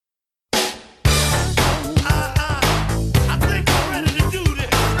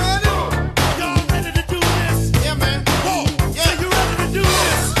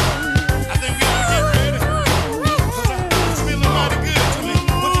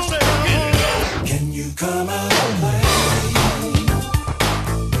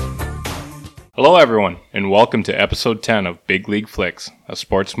Hello everyone, and welcome to episode 10 of Big League Flicks, a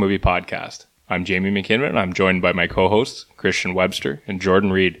sports movie podcast. I'm Jamie McKinnon, and I'm joined by my co-hosts, Christian Webster and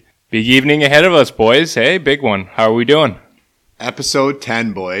Jordan Reed. Big evening ahead of us, boys. Hey, big one. How are we doing? Episode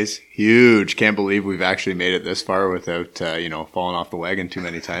 10, boys. Huge. Can't believe we've actually made it this far without, falling off the wagon too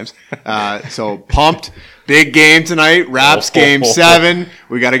many times. So pumped. Big game tonight. Raps game 7.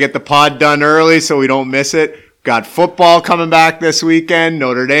 We got to get the pod done early so we don't miss it. Got football coming back this weekend.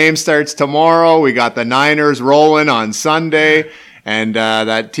 Notre Dame starts tomorrow. We got the Niners rolling on Sunday. And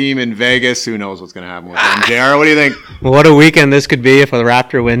that team in Vegas, who knows what's going to happen with them. JR, what do you think? What a weekend this could be if a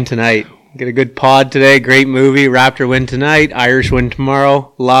Raptor win tonight. Get a good pod today. Great movie. Raptor win tonight. Irish win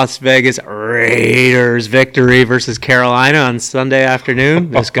tomorrow. Las Vegas Raiders victory versus Carolina on Sunday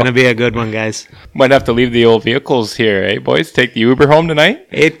afternoon. It's going to be a good one, guys. Might have to leave the old vehicles here, eh, boys? Take the Uber home tonight?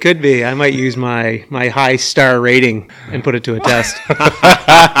 It could be. I might use my high star rating and put it to a test.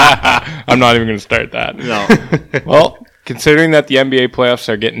 I'm not even going to start that. No. Well, considering that the NBA playoffs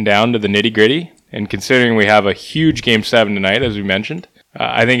are getting down to the nitty-gritty, and considering we have a huge Game 7 tonight, as we mentioned,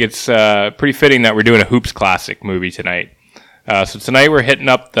 I think it's pretty fitting that we're doing a Hoops Classic movie tonight. So tonight we're hitting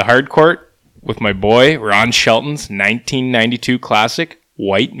up the hard court with my boy Ron Shelton's 1992 classic,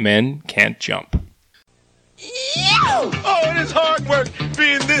 White Men Can't Jump. Oh, it is hard work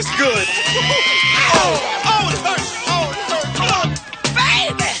being this good. Oh, it hurts. Oh, it hurts. Come on,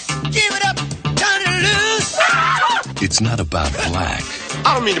 baby. Give it up. Turn it loose. It's not about black.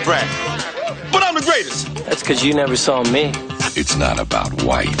 I don't mean to brag, but I'm the greatest. That's because you never saw me. It's not about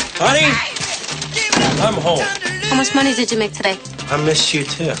white. Honey, I'm home. How much money did you make today? I missed you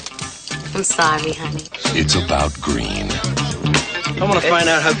too. I'm sorry, honey. It's about green. I want to find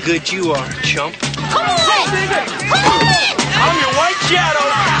out how good you are, chump. Come on! I'm your white shadow.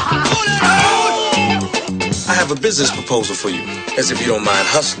 I have a business proposal for you, as if you don't mind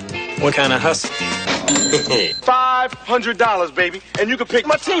hustling. What kind of hustle? $500, baby, and you can pick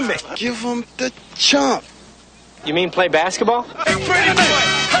my teammate. Give him the chump. You mean play basketball? Hey, pretty boy,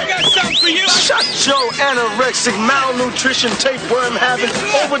 I got something for you. Shut your anorexic, malnutrition, tapeworm having,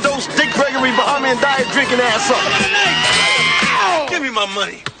 overdose, dick Gregory, Bahamian diet drinking ass up. Give me my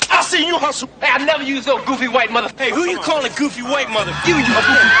money. I see you hustle. Hey, I never used no goofy white mother. Hey, who you calling goofy white mother? You goofy.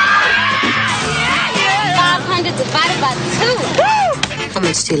 500 divided by 2. How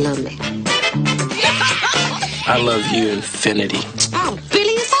much do you love me? I love you, infinity. Oh,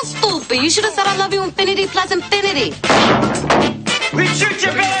 Billy, you're so stupid. You should have said I love you infinity plus infinity. We shoot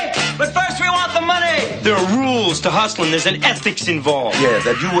you, Billy, but first we want the money. There are rules to hustling. There's an ethics involved. Yeah,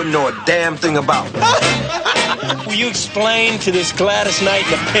 that you wouldn't know a damn thing about. Will you explain to this Gladys Knight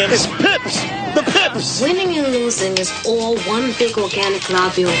and the pimps? It's pips. The pips. Winning and losing is all one big organic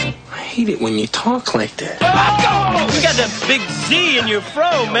globule. I hate it when you talk like that. You got that big Z in your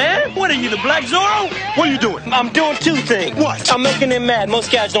fro, man. What are you, the Black Zorro? What are you doing? I'm doing 2 things. What? I'm making them mad.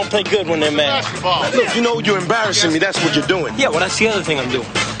 Most guys don't play good when they're mad. Look, you know you're embarrassing me. That's what you're doing. Yeah, well, that's the other thing I'm doing.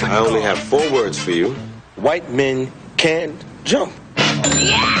 I only have 4 words for you. White men can't jump.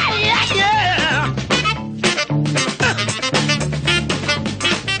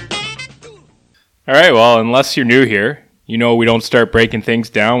 All right, well, unless you're new here, you know we don't start breaking things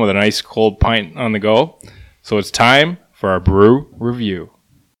down with an ice cold pint on the go. So it's time for our brew review.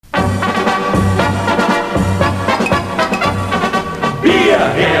 Beer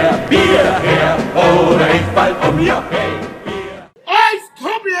her, Bier her, oder ich bald mir, hey, Bier. Ice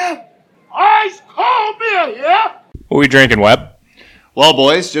cold beer! Ice cold beer, yeah? What are we drinking, Webb? Well,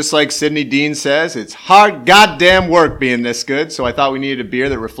 boys, just like Sidney Dean says, it's hard goddamn work being this good. So I thought we needed a beer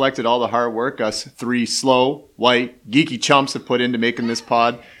that reflected all the hard work us 3 slow, white, geeky chumps have put into making this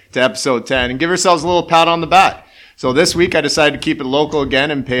pod to episode 10 and give ourselves a little pat on the back. So this week I decided to keep it local again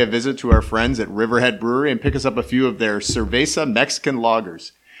and pay a visit to our friends at Riverhead Brewery and pick us up a few of their Cerveza Mexican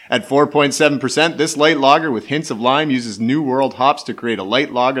lagers. At 4.7%, this light lager with hints of lime uses New World hops to create a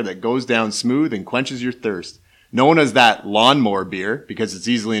light lager that goes down smooth and quenches your thirst. Known as that lawnmower beer because it's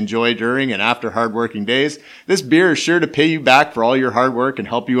easily enjoyed during and after hard-working days, this beer is sure to pay you back for all your hard work and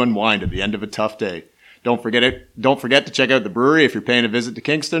help you unwind at the end of a tough day. Don't forget to check out the brewery if you're paying a visit to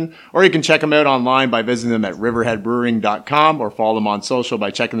Kingston, or you can check them out online by visiting them at riverheadbrewing.com or follow them on social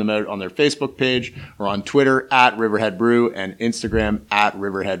by checking them out on their Facebook page or on Twitter at Riverhead Brew and Instagram at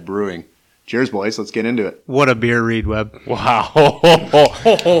Riverhead Brewing. Cheers, boys. Let's get into it. What a beer read, Webb. Wow.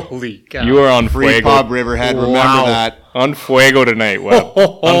 Holy cow. You are on Free fuego. pub, Riverhead. Remember that. On fuego tonight, Webb.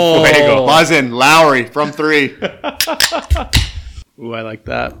 On fuego. Buzzin', Lowry from 3. Ooh, I like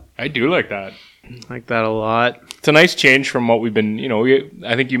that. I do like that. Like that a lot. It's a nice change from what we've been,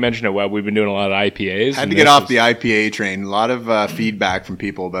 I think you mentioned it, Webb. We've been doing a lot of IPAs. Had to get off the IPA train. A lot of feedback from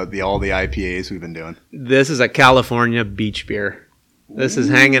people about all the IPAs we've been doing. This is a California beach beer. This is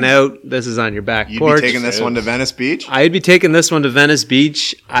hanging out. This is on your back porch. You'd be taking this one to Venice Beach? I'd be taking this one to Venice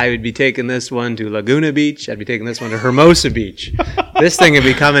Beach. I would be taking this one to Laguna Beach. I'd be taking this one to Hermosa Beach. This thing would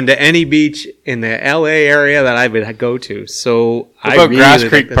be coming to any beach in the LA area that I would go to. So what about Grass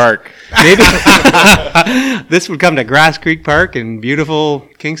Creek Park? Maybe this would come to Grass Creek Park in beautiful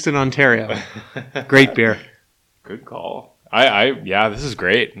Kingston, Ontario. Great beer. Good call. Yeah, this is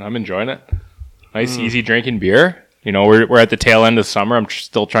great. I'm enjoying it. Nice, easy drinking beer. We're at the tail end of summer. I'm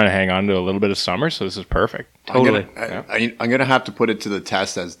still trying to hang on to a little bit of summer, so this is perfect. Totally. I'm gonna have to put it to the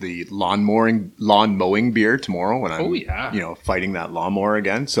test as the lawn mowing beer tomorrow when I'm fighting that lawnmower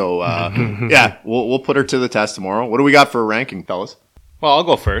again. So yeah, we'll put her to the test tomorrow. What do we got for a ranking, fellas? Well, I'll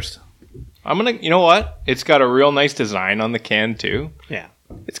go first. I'm gonna. You know what? It's got a real nice design on the can too. Yeah.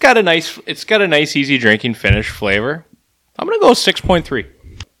 It's got a nice easy drinking finish flavor. I'm gonna go 6.3.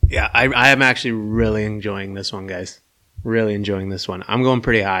 Yeah, I am actually really enjoying this one, guys. Really enjoying this one. I'm going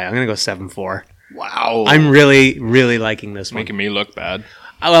pretty high. I'm going to go 7.4. Wow. I'm really, really liking this one. Making me look bad.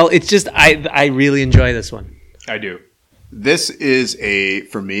 Well, it's just, I really enjoy this one. I do. This is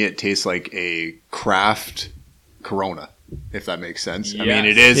for me, it tastes like a craft Corona, if that makes sense. Yes. I mean,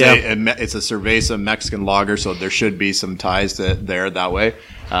 it is it's a Cerveza Mexican lager, so there should be some ties there that way.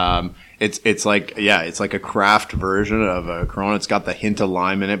 It's like a craft version of a Corona. It's got the hint of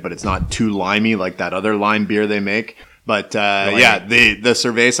lime in it, but it's not too limey like that other lime beer they make. But the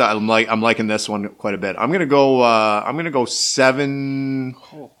Cerveza, I'm liking this one quite a bit. I'm gonna go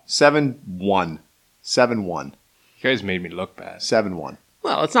 7-1. 7-1. You guys made me look bad. 7-1.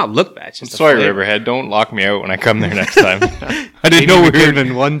 Well, it's not look bad. It's just sorry, Riverhead. Don't lock me out when I come there next time. I didn't know we were in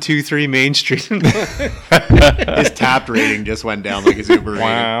 123 Main Street. His Tapped rating just went down like his Uber rating.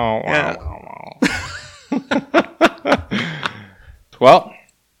 Wow. Well,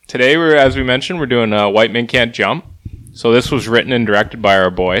 today as we mentioned, we're doing White Men Can't Jump. So this was written and directed by our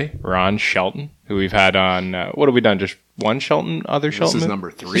boy Ron Shelton, who we've had on. What have we done? Just one Shelton, other Shelton. This is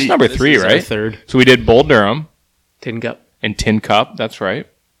number 3. This is number 3, right? Our third. So we did Bull Durham, Tin Cup. And Tin Cup, that's right.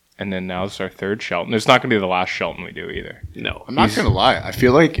 And then now it's our third Shelton. It's not going to be the last Shelton we do either. No. I'm not going to lie. I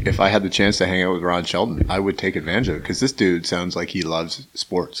feel like if I had the chance to hang out with Ron Shelton, I would take advantage of it because this dude sounds like he loves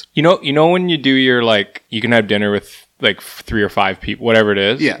sports. You know when you do your, you can have dinner with, 3 or 5 people, whatever it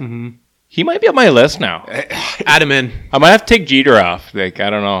is? Yeah. Mm-hmm. He might be on my list now. Add him in. I might have to take Jeter off. I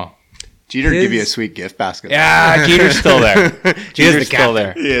don't know. Jeter give you a sweet gift basket. Yeah, Jeter's still there. Jeter's still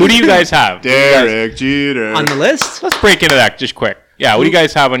there. Who do you guys have? Derek Jeter. On the list? Let's break into that just quick. Yeah, what do you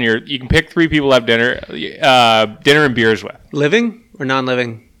guys have on your... You can pick 3 people to have dinner and beers with. Living or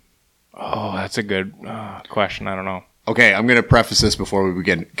non-living? Oh, that's a good question. I don't know. Okay, I'm going to preface this before we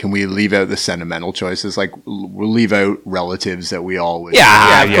begin. Can we leave out the sentimental choices? We'll leave out relatives that we all would.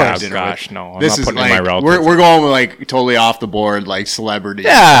 Yeah, of course. Gosh, no. I'm not putting in my relatives. We're going with totally off the board, celebrities.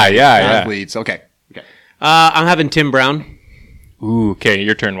 Yeah. Athletes. Okay. I'm having Tim Brown. Ooh, okay.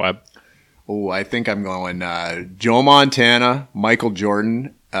 Your turn, Webb. Oh, I think I'm going Joe Montana, Michael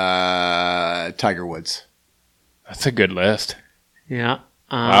Jordan, Tiger Woods. That's a good list. Yeah.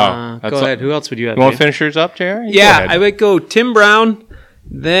 Wow. Go ahead. Who else would you have? You want to finish yours up, JR? Yeah, I would go Tim Brown,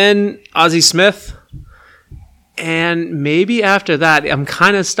 then Ozzie Smith, and maybe after that, I'm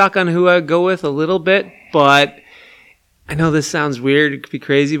kind of stuck on who I'd go with a little bit, but I know this sounds weird, it could be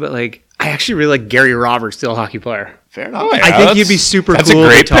crazy, but I actually really like Gary Roberts, still a hockey player. Fair enough. Oh, yeah, I think he'd be super cool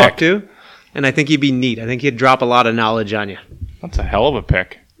to talk to, and I think he'd be neat. I think he'd drop a lot of knowledge on you. That's a hell of a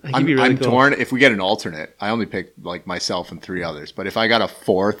pick. I'm cool. Torn. If we get an alternate, I only picked myself and 3 others. But if I got a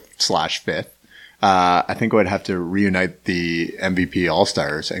 4th/5th, I think I would have to reunite the MVP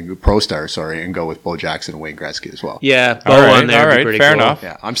All-Stars and Pro Stars, and go with Bo Jackson and Wayne Gretzky as well. Yeah, Bo on there. All right, fair enough.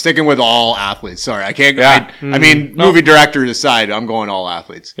 Yeah, I'm sticking with all athletes. Sorry, I can't. Yeah. Movie director aside, I'm going all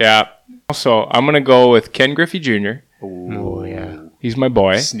athletes. Yeah. Also, I'm going to go with Ken Griffey Jr. Oh, yeah. He's my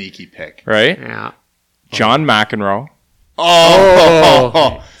boy. Sneaky pick. Right? Yeah. John McEnroe.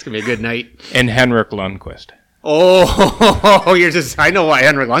 Oh, it's going to be a good night. And Henrik Lundqvist. Oh, I know why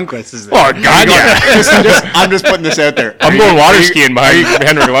Henrik Lundqvist is there. Oh, God, yeah. I'm just putting this out there. I'm going water skiing behind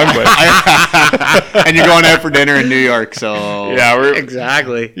Henrik Lundqvist. And you're going out for dinner in New York, so... Yeah,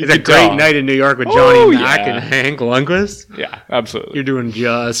 exactly. It's a great night in New York with Johnny Mac and Hank Lundqvist. Yeah, absolutely. You're doing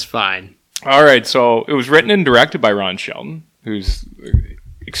just fine. All right, so it was written and directed by Ron Shelton, who's an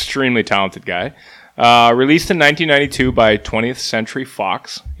extremely talented guy. Released in 1992 by 20th Century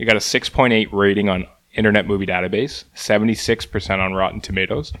Fox. You got a 6.8 rating on Internet Movie Database, 76% on Rotten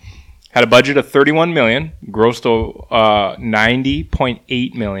Tomatoes. Had a budget of $31 million, grossed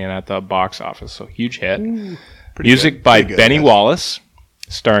 $90.8 million at the box office, so huge hit. Music by Benny Wallace,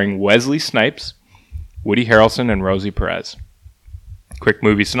 starring Wesley Snipes, Woody Harrelson, and Rosie Perez. Quick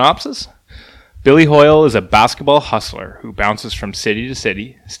movie synopsis. Billy Hoyle is a basketball hustler who bounces from city to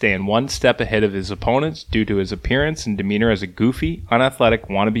city, staying one step ahead of his opponents due to his appearance and demeanor as a goofy, unathletic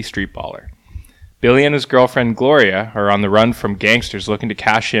wannabe street baller. Billy and his girlfriend Gloria are on the run from gangsters looking to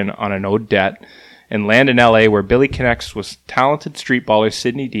cash in on an owed debt and land in LA, where Billy connects with talented street baller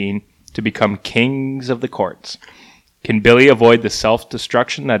Sidney Dean to become kings of the courts. Can Billy avoid the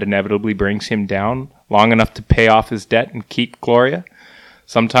self-destruction that inevitably brings him down long enough to pay off his debt and keep Gloria?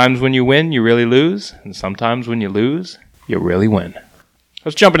 Sometimes when you win, you really lose, and sometimes when you lose, you really win.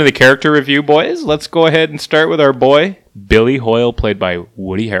 Let's jump into the character review, boys. Let's go ahead and start with our boy, Billy Hoyle, played by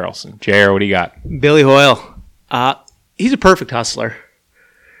Woody Harrelson. JR, what do you got? Billy Hoyle. He's a perfect hustler.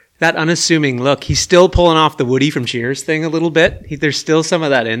 That unassuming look. He's still pulling off the Woody from Cheers thing a little bit. There's still some of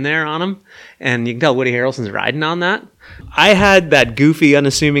that in there on him. And you can tell Woody Harrelson's riding on that. I had that goofy,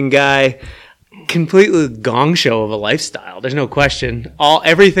 unassuming guy, completely Gong Show of a lifestyle. There's no question.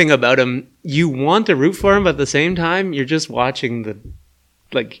 Everything about him, you want to root for him, but at the same time, you're just watching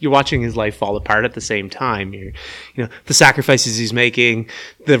you're watching his life fall apart at the same time. The sacrifices he's making,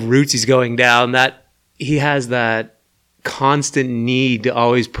 the routes he's going down, that he has that constant need to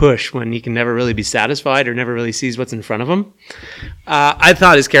always push when he can never really be satisfied or never really sees what's in front of him. I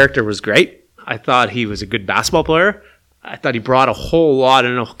thought his character was great. I thought he was a good basketball player. I thought he brought a whole lot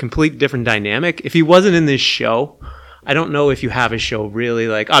and a complete different dynamic. If he wasn't in this show, I don't know if you have a show really,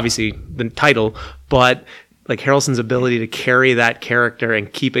 obviously the title, but Harrelson's ability to carry that character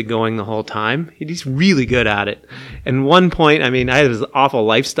and keep it going the whole time. He's really good at it. And one point, I had his awful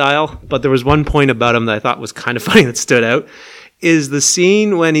lifestyle, but there was one point about him that I thought was kind of funny that stood out, is the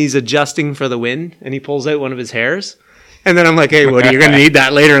scene when he's adjusting for the wind and he pulls out one of his hairs. And then I'm like, hey, Woody, you're going to need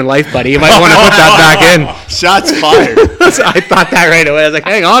that later in life, buddy. You might want to put that back in. Shots fired. So I thought that right away. I was like,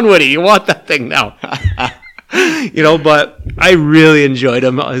 hang on, Woody, you want that thing now. But I really enjoyed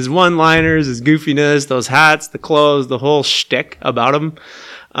him. His one-liners, his goofiness, those hats, the clothes, the whole shtick about him.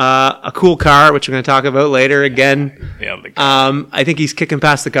 A cool car, which we're going to talk about later again. Yeah, I think he's kicking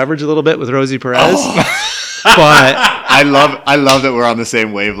past the coverage a little bit with Rosie Perez. But I love that we're on the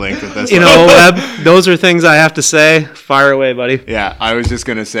same wavelength with this. Webb, those are things I have to say. Fire away, buddy. Yeah, I was just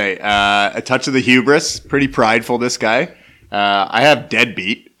going to say, a touch of the hubris. Pretty prideful, this guy. I have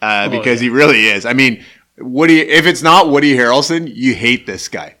deadbeat because he really is. Woody, if it's not Woody Harrelson, you hate this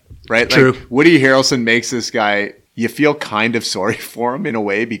guy, right? True. Woody Harrelson makes this guy, you feel kind of sorry for him in a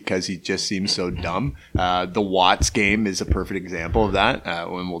way because he just seems so dumb. The Watts game is a perfect example of that.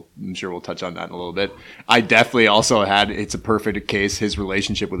 I'm sure we'll touch on that in a little bit. I definitely also it's a perfect case. His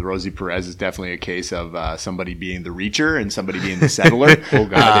relationship with Rosie Perez is definitely a case of somebody being the reacher and somebody being the settler. Oh,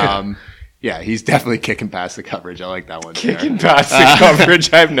 God. Yeah, he's definitely kicking past the coverage. I like that one. Kicking past the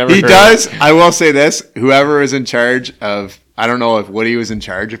coverage? I've never He heard does. I will say this. Whoever is in charge of, I don't know if Woody was in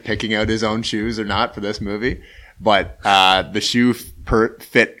charge of picking out his own shoes or not for this movie, but the shoe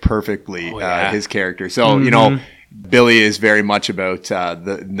fit perfectly his character. So, Billy is very much about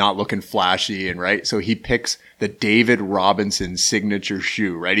the not looking flashy, and right. So he picks the David Robinson signature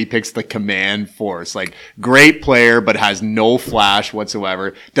shoe, right? He picks the Command Force, great player, but has no flash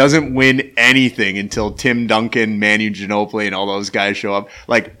whatsoever. Doesn't win anything until Tim Duncan, Manu Ginobili, and all those guys show up.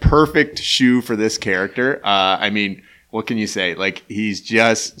 Perfect shoe for this character. What can you say? He's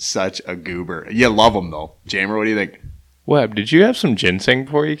just such a goober. You love him though. Jamer, what do you think? Webb, did you have some ginseng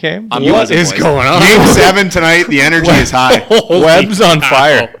before you came? What is going on? Game 7 tonight. The energy is high. Webb's on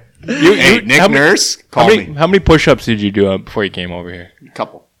fire. Nick Nurse, call me. How many push-ups did you do before you came over here? A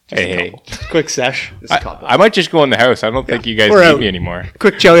couple. Hey. Quick sesh. I might just go in the house. I don't think you guys need me anymore.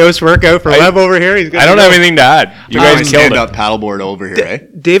 Quick Chelios workout for Webb over here. I don't have anything to add. You guys killed it. Stand-up paddleboard over here,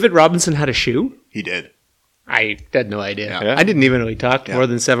 right? David Robinson had a shoe? He did. I had no idea. Yeah. I didn't even know he talked more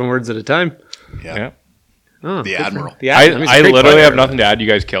than 7 words at a time. Yeah. Oh, the Admiral. I literally have nothing to add. You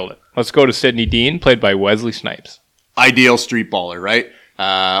guys killed it. Let's go to Sidney Dean, played by Wesley Snipes. Ideal street baller, right?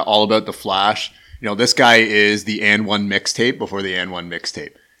 All about the flash. This guy is the And One mixtape before the And One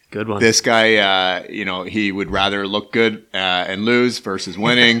mixtape. Good one. This guy, he would rather look good and lose versus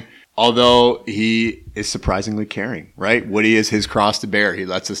winning. Although he is surprisingly caring, right? Woody is his cross to bear. He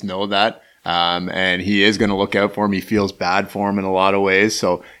lets us know that. And he is going to look out for him. He feels bad for him in a lot of ways.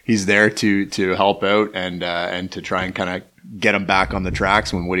 So he's there to help out and to try and kind of get him back on the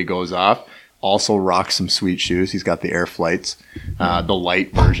tracks when Woody goes off. Also rocks some sweet shoes. He's got the Air Flights, the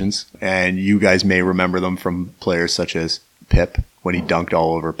light versions. And you guys may remember them from players such as Pip when he dunked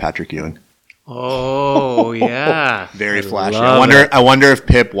all over Patrick Ewing. Oh, yeah. Very flashy. love I wonder if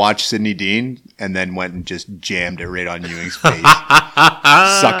Pip watched Sidney Dean and then went and just jammed it right on Ewing's face.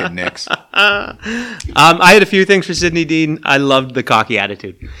 Sucking Knicks. I had a few things for Sidney Dean. I loved the cocky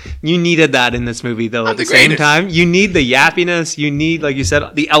attitude. You needed that in this movie, though. At the same time, you need the yappiness. You need, like you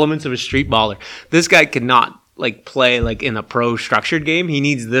said, the elements of a street baller. This guy could not like play like in a pro structured game. He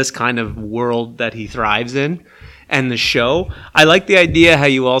needs this kind of world that he thrives in. And the show, I like the idea how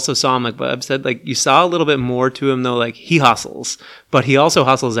you also saw him, like Bob said, like you saw a little bit more to him though, like he hustles, but he also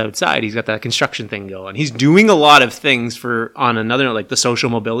hustles outside. He's got that construction thing going. He's doing a lot of things for, on another note, like the social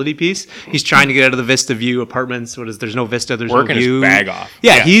mobility piece. He's trying to get out of the Vista View apartments. There's no Vista, there's working no view. His bag off.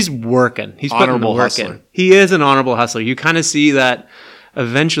 Yeah, he's working. He's putting the work in. He is an honorable hustler. You kind of see that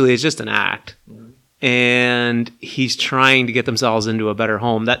eventually it's just an act. And he's trying to get themselves into a better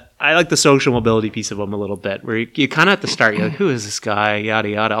home. That I like the social mobility piece of him a little bit, where you kind of at the start, you're like, who is this guy? Yada,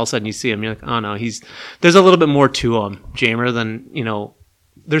 yada. All of a sudden you see him, you're like, oh no, there's a little bit more to him, Jamer, than,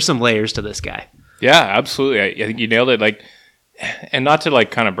 there's some layers to this guy. Yeah, absolutely. I think you nailed it. Like, and not to like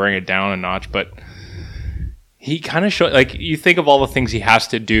kind of bring it down a notch, but he kind of showed, like, you think of all the things he has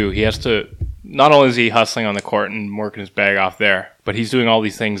to do. He has to, not only is he hustling on the court and working his bag off there, but he's doing all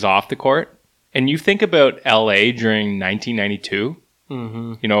these things off the court. And you think about LA during 1992,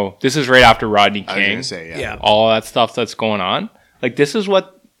 this is right after Rodney King. I was going to say, yeah. All that stuff that's going on. Like, this is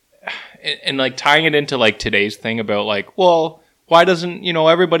what, and like tying it into like today's thing about like, well, why doesn't,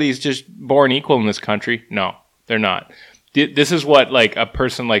 everybody's just born equal in this country? No, they're not. This is what like a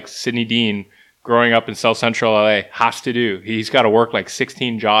person like Sidney Dean growing up in South Central LA has to do. He's got to work like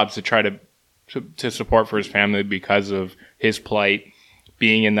 16 jobs to try to support for his family because of his plight,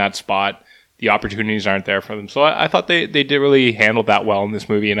 being in that spot. The opportunities aren't there for them. So I thought they did really handle that well in this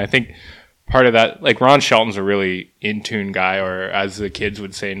movie. And I think part of that, like Ron Shelton's a really in-tune guy, or as the kids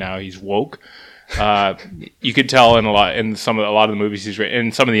would say now, he's woke. You could tell in a lot of the movies he's written,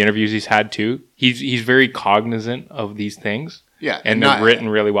 and some of the interviews he's had too. He's very cognizant of these things. Yeah. And they're written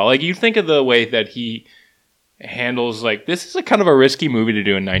really well. Like you think of the way that he handles, like, this is a kind of a risky movie to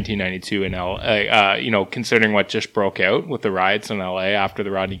do in 1992 in LA, considering what just broke out with the riots in LA after the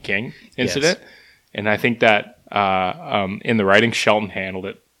Rodney King incident. Yes. And I think that in the writing, Shelton handled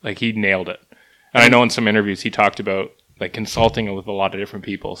it. Like, he nailed it. And I know in some interviews he talked about like consulting with a lot of different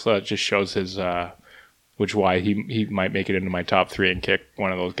people. So that just shows his, why he might make it into my top 3 and kick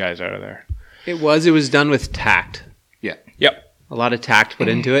one of those guys out of there. It was done with tact. Yeah. Yep. A lot of tact put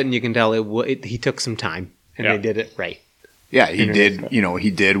into it, and you can tell he took some time. And they did it right. Yeah, he did. He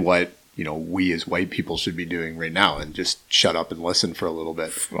did what we as white people should be doing right now, and just shut up and listen for a little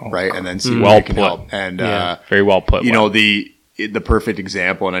bit, right, and then see where we can help. And very well put. The perfect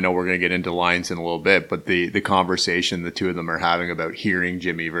example, and I know we're going to get into lines in a little bit, but the conversation the two of them are having about hearing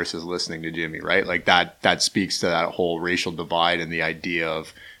Jimmy versus listening to Jimmy, right? Like that speaks to that whole racial divide and the idea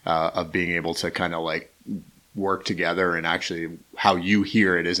of being able to kind of like work together, and actually how you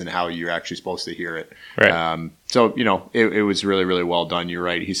hear it isn't how you're actually supposed to hear it. Right. So, it was really, really well done. You're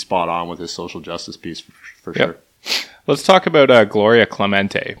right. He's spot on with his social justice piece for sure. Let's talk about Gloria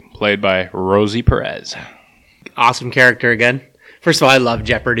Clemente, played by Rosie Perez. Awesome character again. First of all, I love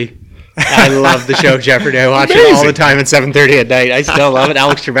Jeopardy. I love the show Jeopardy. I watch it all the time at 7:30 at night. I still love it.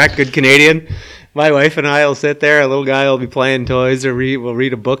 Alex Trebek, good Canadian. My wife and I will sit there. A little guy will be playing toys, or we'll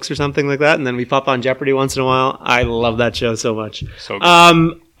read a books or something like that, and then we pop on Jeopardy once in a while. I love that show so much. So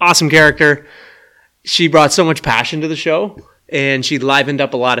good. Awesome character. She brought so much passion to the show, and she livened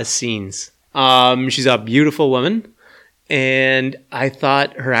up a lot of scenes. She's a beautiful woman, and I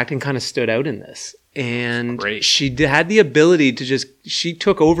thought her acting kind of stood out in this. And Great. She had the ability to she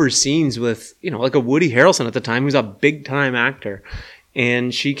took over scenes with, like a Woody Harrelson at the time, who's a big time actor.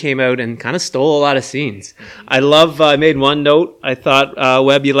 And she came out and kind of stole a lot of scenes. I made one note. I thought,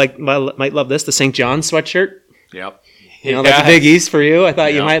 Webb, you might love this, the St. John's sweatshirt. Yep. That's a big East for you. I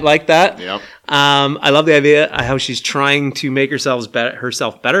thought you might like that. Yep. I love the idea how she's trying to make herself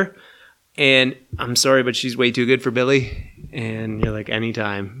better. And I'm sorry, but she's way too good for Billy. And you're like,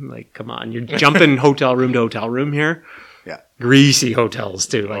 anytime. Like, come on. You're jumping hotel room to hotel room here. Yeah. Greasy hotels,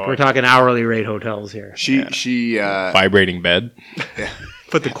 too. Like, we're talking hourly rate hotels here. She vibrating bed. Yeah.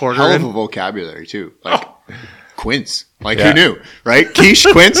 Put the quarter Hell in. of a vocabulary, too. Like, Quince. Like, who knew, right? Quiche,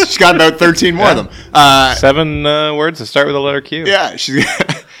 Quince. She's got about 13 more of them. 7 words that start with the letter Q. Yeah. She's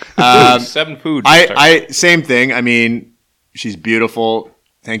 7 foods. Same thing. I mean, she's beautiful.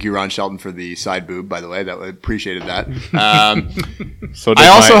 Thank you, Ron Shelton, for the side boob, by the way. I appreciated that. So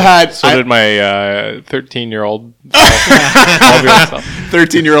did my 13-year-old 12-year-old self.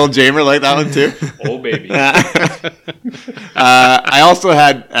 13-year-old Jamer like that one, too? Oh, baby. I also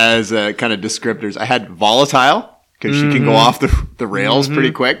had, as kind of descriptors, I had volatile, because she can go off the rails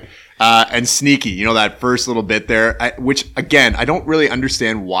pretty quick. And sneaky, you know, that first little bit there, which again, I don't really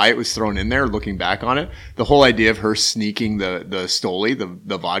understand why it was thrown in there looking back on it. The whole idea of her sneaking the Stoli,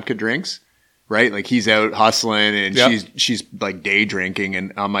 the vodka drinks, right? Like he's out hustling and she's like day drinking.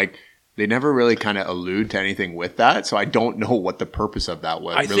 And I'm like, they never really kind of allude to anything with that. So I don't know what the purpose of that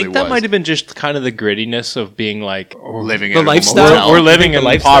was. I think that might have been just kind of the grittiness of being like living the in lifestyle. We're living in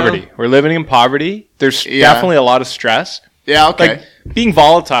poverty. We're living in poverty. There's definitely a lot of stress. Yeah, okay. Like being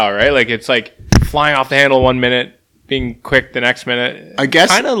volatile, right? Like it's like flying off the handle 1 minute, being quick the next minute. I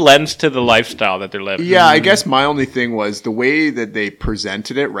guess kind of lends to the lifestyle that they're living. Yeah, I guess my only thing was the way that they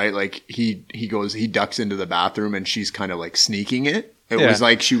presented it, right? Like he ducks into the bathroom and she's kind of like sneaking it. It was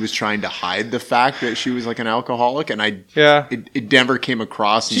like she was trying to hide the fact that she was like an alcoholic, and it never came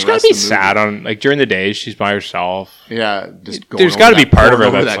across. She's got to be sad on like during the day. She's by herself. Yeah, there's got to be part of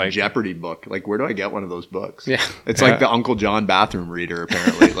her that's that like Jeopardy book. Like, where do I get one of those books? Yeah, it's like the Uncle John bathroom reader,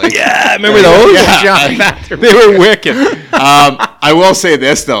 apparently. Like, yeah, remember those? Yeah, John bathroom. They were wicked. I will say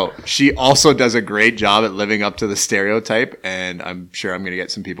this though, she also does a great job at living up to the stereotype, and I'm sure I'm going to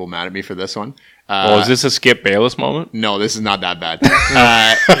get some people mad at me for this one. Is this a Skip Bayless moment? No, this is not that bad.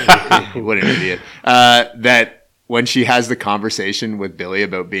 What an idiot. That when she has the conversation with Billy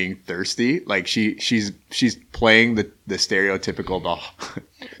about being thirsty, like she's playing the stereotypical,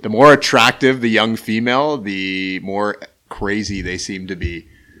 the more attractive the young female, the more crazy they seem to be.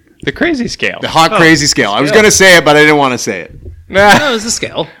 The crazy scale. The hot crazy scale. I was going to say it, but I didn't want to say it. No, it was the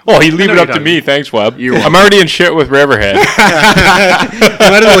scale. Oh, you leave it up to me. Thanks, Webb. I'm already in shit with Riverhead. Might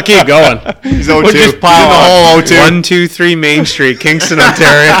as well keep going. He's 0-2. We'll just pile the whole 0-2. 123 Main Street, Kingston,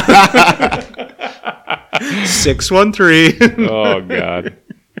 Ontario. 613. Oh, God.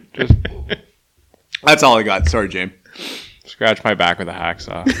 Just That's all I got. Sorry, James. Scratch my back with a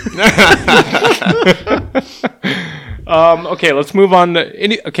hacksaw. Okay, let's move on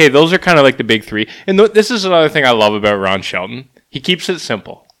to... Okay, those are kind of like the big three. And this is another thing I love about Ron Shelton. He keeps it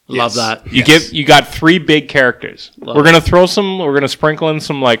simple. Love that. You got three big characters. We're going to sprinkle in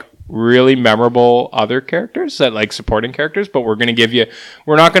some like really memorable other characters that like supporting characters, but we're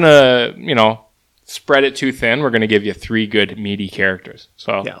not going to, spread it too thin. We're going to give you three good meaty characters.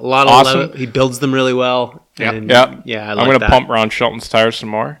 So yeah, a lot of awesome. He builds them really well. And yeah, I'm going to pump Ron Shelton's tires some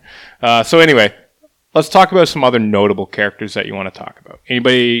more. So anyway, let's talk about some other notable characters that you want to talk about.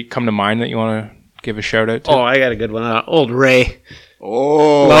 Anybody come to mind that you want to give a shout out to? Oh, I got a good one. Old Ray.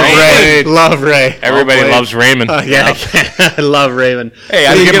 Oh, love Ray. Everybody loves Raymond. I love Raymond. Hey,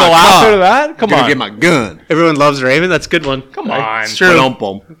 I didn't get a laugh out of that. Come on, get my gun. Everyone loves Raymond. That's a good one. Come on, that's true.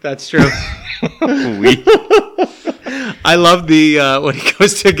 That's true. I love the when he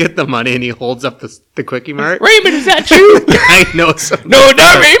goes to get the money and he holds up the Quickie Mart. Raymond, is that you? I know. No,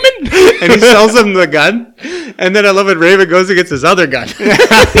 not Raymond. And he sells him the gun. And then I love when Raymond goes and gets his other gun.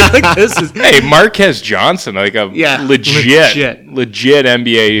 Like, hey, Marquez Johnson, like a legit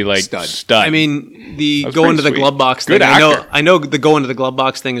NBA like stud. I mean, the go into the glove box thing. I know the go into the glove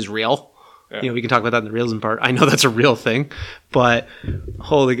box thing is real. Yeah. We can talk about that in the realism part. I know that's a real thing, but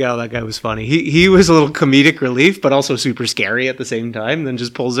holy cow, that guy was funny. He was a little comedic relief, but also super scary at the same time. Then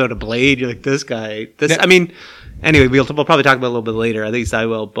just pulls out a blade. You're like, this guy. I mean, anyway, we'll probably talk about it a little bit later. At least I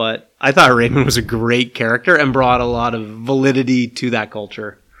will. But I thought Raymond was a great character and brought a lot of validity to that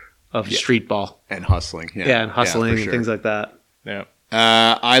culture of street ball and hustling. Yeah, and hustling and things like that. Yeah.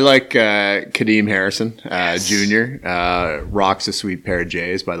 I like Kadeem Harrison Jr. Rocks a sweet pair of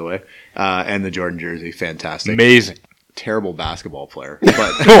J's, by the way, and the Jordan jersey, fantastic, amazing. Terrible basketball player, but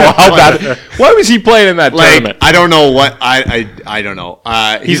how bad? Why was he playing in that tournament? I don't know what I don't know.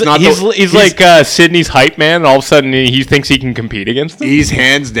 He's like Sydney's hype man, and all of a sudden he thinks he can compete against him. He's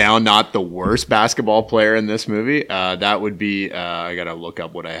hands down not the worst basketball player in this movie. That would be I gotta look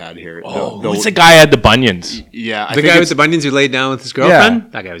up what I had here. Who's the guy who had the bunions? Yeah, the guy with the bunions who laid down with his girlfriend. Yeah.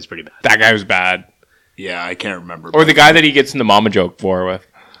 That guy was pretty bad. That guy was bad. Yeah, I can't remember. Or the guy that he gets in the mama joke war with.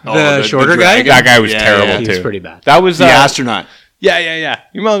 The shorter guy? That guy was terrible, too. He was pretty bad. That was the astronaut. Yeah.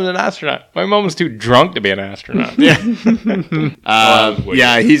 Your mom was an astronaut. My mom was too drunk to be an astronaut. Yeah.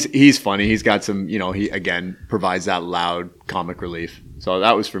 He's funny. He's got some, he, again, provides that loud comic relief. So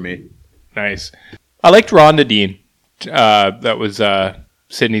that was for me. Nice. I liked Rhonda Dean. That was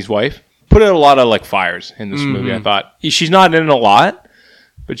Sydney's wife. Put out a lot of, like, fires in this movie, I thought. She's not in a lot,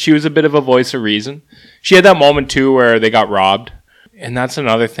 but she was a bit of a voice of reason. She had that moment, too, where they got robbed. And that's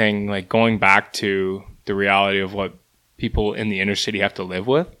another thing, like going back to the reality of what people in the inner city have to live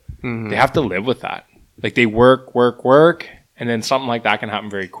with. Mm-hmm. They have to live with that. Like they work, and then something like that can happen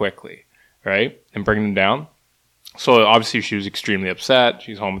very quickly, right? And bring them down. So obviously she was extremely upset.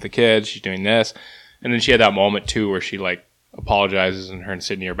 She's home with the kids. She's doing this. And then she had that moment too where she like apologizes and her and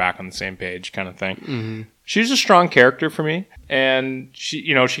Sydney are back on the same page kind of thing. Mm-hmm. She's a strong character for me. And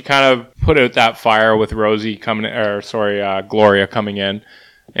she kind of put out that fire with Gloria coming in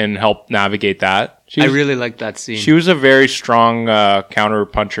and helped navigate that. I really liked that scene. She was a very strong counter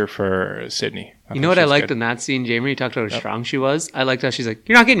puncher for Sydney. You know what I liked in that scene, Jamie? You talked about how strong she was. I liked how she's like,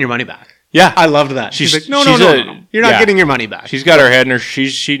 "You're not getting your money back." Yeah, I loved that. She's like, "No, you're not getting your money back." She's got her head in her.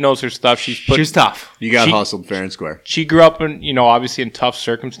 She knows her stuff. She's tough. You got hustled fair and square. She grew up in obviously in tough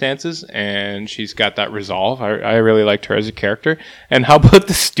circumstances, and she's got that resolve. I really liked her as a character. And how about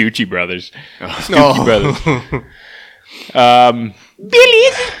the Stucci brothers? Brothers.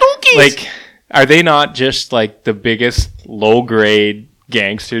 Billy's Spookies. Like, are they not just like the biggest low grade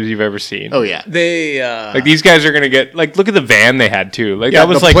gangsters you've ever seen? Oh yeah, they like these guys are gonna get like look at the van they had too. Like yeah, that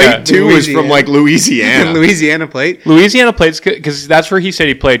was the like plate too was from like Louisiana. Louisiana plate. Louisiana plates because that's where he said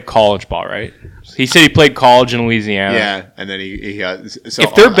he played college ball, right? He said he played college in Louisiana. Yeah, and then he got. So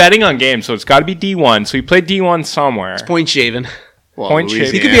if they're betting on games, so it's got to be D1. So he played D1 somewhere. It's point shaven. Well, Point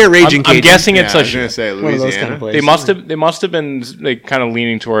shaven. He could be a raging Cajun. I'm guessing it's I was gonna say one of those kind Louisiana. of places. They must have been like kind of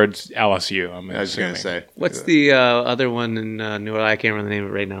leaning towards LSU. I was gonna say. What's the other one in New Orleans? I can't remember the name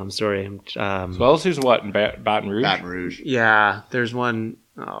of it right now. I'm sorry. So LSU's what in Baton Rouge? Baton Rouge. Yeah, there's one.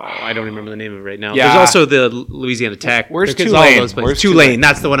 Oh, I don't remember the name of it right now. Yeah. There's also the Louisiana Tech. Where's There's Tulane? all those places. Where's Tulane.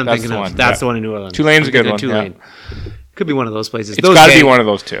 That's the one I'm That's thinking the of. one, That's yeah. the one in New Orleans. Tulane's a I'm good thinking one, Tulane. Could be one of those places. It's got to be one of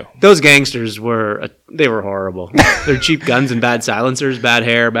those two. Those gangsters were horrible. They're cheap guns and bad silencers, bad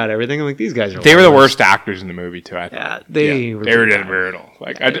hair, bad everything. I'm like, these guys are. They were the worst actors in the movie too. I thought. Yeah, they were just brutal.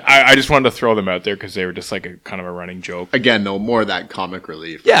 Like I just wanted to throw them out there because they were just like a kind of a running joke. Again, though, more of that comic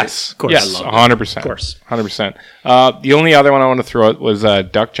relief. Yes, of course. Yes, 100%. Of course, 100%. The only other one I want to throw out was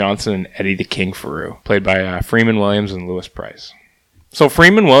Duck Johnson and Eddie the King Faroux, played by Freeman Williams and Louis Price. So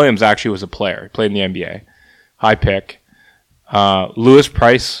Freeman Williams actually was a player. He played in the NBA. High pick. Louis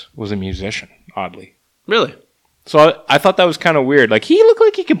Price was a musician, oddly. Really? So I thought that was kind of weird. Like, he looked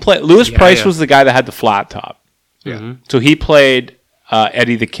like he could play. Louis Price was the guy that had the flat top. Yeah. Mm-hmm. So he played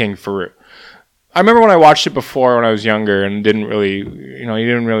Eddie the King Faroux. I remember when I watched it before when I was younger and didn't really, he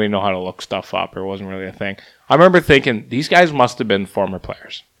didn't really know how to look stuff up or it wasn't really a thing. I remember thinking, these guys must have been former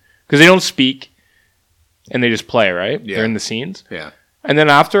players. Because they don't speak and they just play, right? Yeah. They're in the scenes. Yeah. And then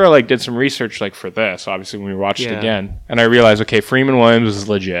after I did some research for this, obviously when we watched it again, and I realized, okay, Freeman Williams is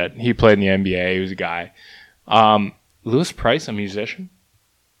legit. He played in the NBA. He was a guy. Louis Price, a musician,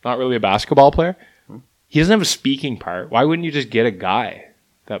 not really a basketball player. He doesn't have a speaking part. Why wouldn't you just get a guy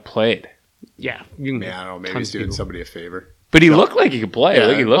that played? Yeah. I don't know. Maybe he's doing somebody a favor. But he looked like he could play. Yeah.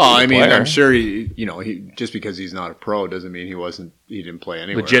 Like he looked like a player. I'm sure he just because he's not a pro doesn't mean he didn't play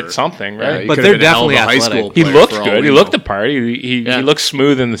anywhere. Legit something, right? he But could they're have been a hell of a definitely high school athletic. He player looked for all good. we He looked know. the part. He looked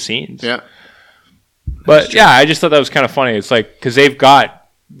smooth in the scenes. Yeah. But yeah, I just thought that was kind of funny. It's like, because they've got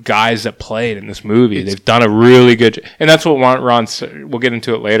guys that played in this movie. They've done a really good and that's what Ron we'll get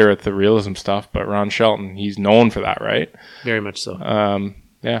into it later at the realism stuff, but Ron Shelton, he's known for that, right? Very much so.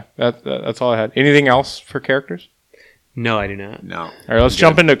 Yeah, that's all I had. Anything else for characters? No, I do not. No. All right, let's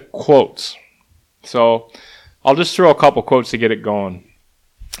jump into quotes. So I'll just throw a couple quotes to get it going.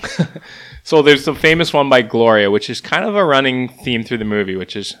 So there's the famous one by Gloria, which is kind of a running theme through the movie,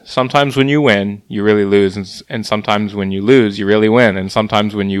 which is sometimes when you win, you really lose, and sometimes when you lose, you really win, and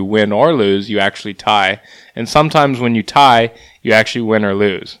sometimes when you win or lose, you actually tie, and sometimes when you tie, you actually win or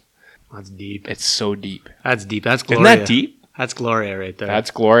lose. That's deep. It's so deep. That's deep. That's Gloria. Isn't that deep? That's Gloria right there. That's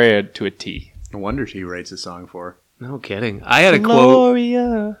Gloria to a T. No wonder she writes a song for her. No kidding. I had a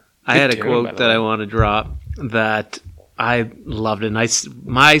Gloria. I had a Good tune, quote by the that way. I want to drop that I loved it. And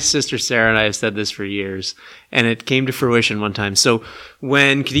my sister Sarah and I have said this for years, and it came to fruition one time. So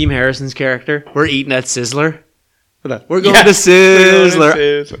when Kadeem Harrison's character, we're eating at Sizzler. We're going to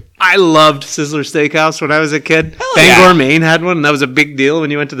Sizzler. I loved Sizzler Steakhouse when I was a kid. Bangor, Maine had one, and that was a big deal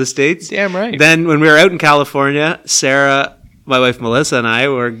when you went to the States. Damn right. Then when we were out in California, Sarah, my wife Melissa, and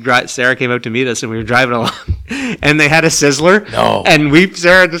I Sarah came out to meet us, and we were driving along, and they had a Sizzler. No. And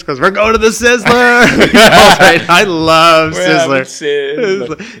Sarah just goes, "We're going to the Sizzler." Right. I love Sizzler.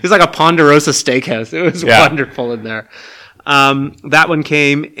 It was like a Ponderosa Steakhouse. It was wonderful in there. That one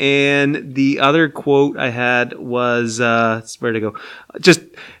came, and the other quote I had was where to go? Just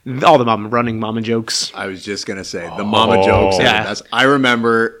all the running mama jokes. I was just gonna say the mama jokes. Yeah. I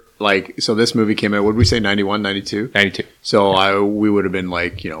remember. So this movie came out, what did we say, 91, 92? 92. So we would have been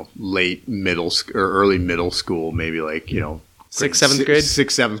late middle or early middle school, maybe 6th, 7th grade?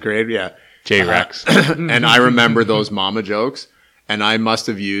 6th, 7th grade, yeah. J-Rex. And I remember those mama jokes. And I must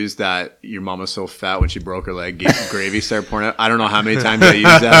have used that "your mama's so fat when she broke her leg" gravy started pouring out. I don't know how many times I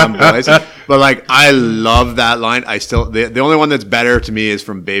used that on boys, but like I love that line. I still the only one that's better to me is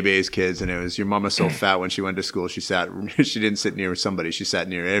from Bebe's Kids, and it was "your mama's so fat when she went to school she didn't sit near somebody, she sat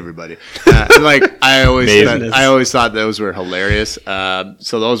near everybody." Like I always thought those were hilarious.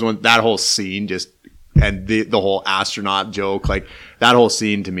 So that whole scene and the whole astronaut joke, like that whole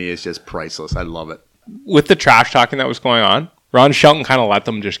scene to me is just priceless. I love it. With the trash talking that was going on, Ron Shelton kind of let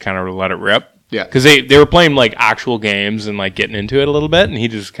them just kind of let it rip. Yeah. Because they were playing like actual games and like getting into it a little bit, and he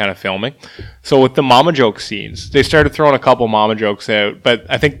just kind of filming. So with the mama joke scenes, they started throwing a couple mama jokes out, but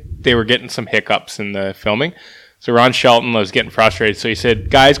I think they were getting some hiccups in the filming. So Ron Shelton was getting frustrated. So he said,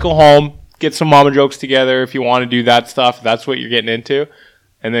 guys, go home, get some mama jokes together if you want to do that stuff. If that's what you're getting into.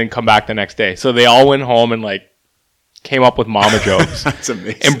 And then come back the next day. So they all went home and like came up with mama jokes. That's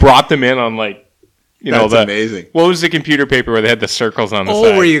amazing. And brought them in on like, That's amazing. What was the computer paper where they had the circles on the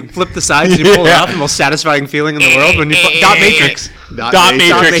side? Oh, where you flip the sides and you pull it up, the most satisfying feeling in the world when you dot matrix. Dot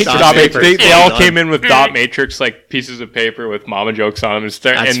matrix. They all came in with dot matrix, like pieces of paper with mama jokes on them, and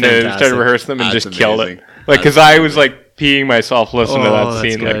started rehearsing them and just killed it. Like, because I was like peeing myself listening to that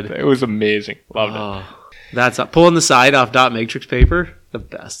scene. Like, it was amazing. Loved it. That's pulling the side off dot matrix paper. The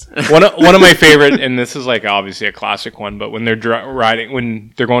best. one of my favorite, and this is like obviously a classic one, but when they're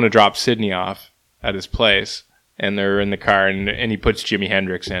when they're going to drop Sidney off at his place, and they're in the car, and he puts Jimi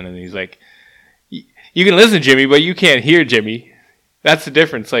Hendrix in, and he's like, "You can listen, Jimmy, but you can't hear Jimmy. That's the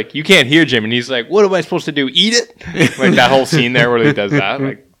difference. Like, you can't hear Jimmy." And he's like, "What am I supposed to do? Eat it?" Like that whole scene there where he does that.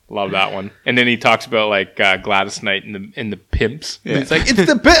 Like, love that one. And then he talks about like Gladys Knight and the pimps. Yeah. And he's like, "It's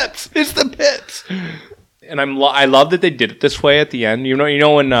the pips. It's the pips." And I love that they did it this way at the end. You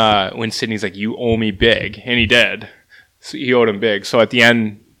know when Sidney's like, "You owe me big," and he did. So he owed him big. So at the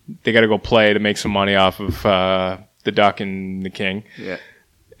end, they got to go play to make some money off of the Duck and the King. Yeah.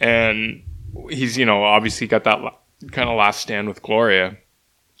 And he's obviously got that kind of last stand with Gloria,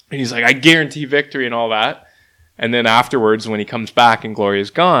 and he's like, "I guarantee victory" and all that. And then afterwards, when he comes back and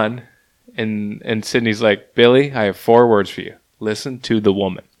Gloria's gone, and Sidney's like, "Billy, I have 4 words for you. Listen to the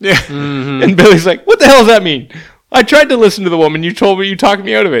woman." Yeah. Mm-hmm. And Billy's like, "What the hell does that mean? I tried to listen to the woman. You told me, you talked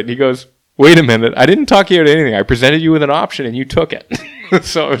me out of it." And he goes, "Wait a minute. I didn't talk you out of anything. I presented you with an option and you took it."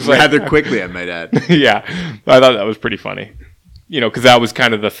 So it was rather quickly, I might add. Yeah. I thought that was pretty funny. Because that was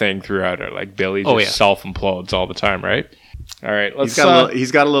kind of the thing throughout it. Like Billy just self-implodes all the time, right? All right. Let's.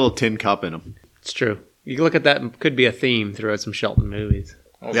 He's got a little tin cup in him. It's true. You can look at that. Could be a theme throughout some Shelton movies.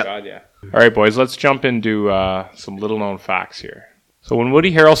 Oh, yep. God, yeah. All right, boys. Let's jump into some little-known facts here. So when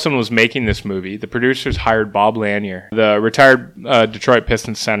Woody Harrelson was making this movie, the producers hired Bob Lanier, the retired Detroit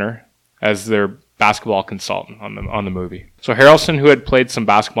Pistons center, as their basketball consultant on the movie. So Harrelson, who had played some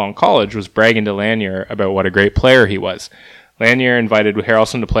basketball in college, was bragging to Lanier about what a great player he was. Lanier invited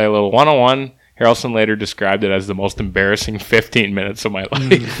Harrelson to play a little one-on-one. Harrelson later described it as the most embarrassing 15 minutes of my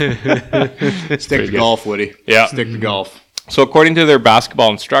life. Stick to golf, Woody. Yeah. Stick to golf. So according to their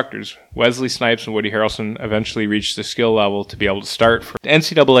basketball instructors, Wesley Snipes and Woody Harrelson eventually reached the skill level to be able to start for the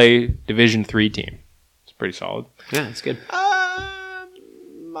NCAA Division III team. It's pretty solid. Yeah, it's good.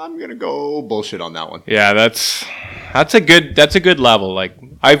 I'm gonna go bullshit on that one. Yeah, that's a good level. Like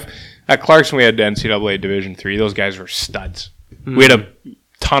at Clarkson, we had NCAA Division III. Those guys were studs. Mm-hmm. We had a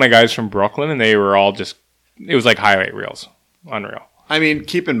ton of guys from Brooklyn, and they were all just. It was like highlight reels, unreal. I mean,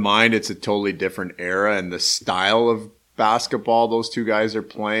 keep in mind it's a totally different era, and the style of basketball those two guys are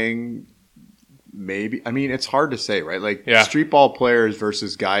playing. Maybe it's hard to say, right? Like street ball players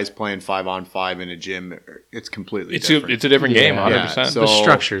versus guys playing 5-on-5 in a gym. It's completely different. It's a different game, 100%. Yeah, so, the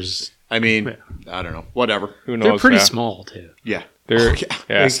structures. I don't know. Whatever. Who knows? They're pretty small too. Yeah.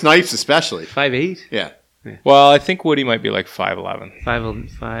 They're Snipes especially 5'8". Yeah. Well, I think Woody might be like 5'11".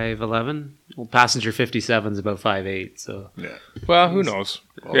 5'11". Well, Passenger 57's about 5'8". So yeah. Well, who knows?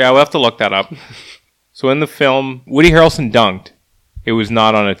 Yeah, we'll have to look that up. So in the film, Woody Harrelson dunked. It was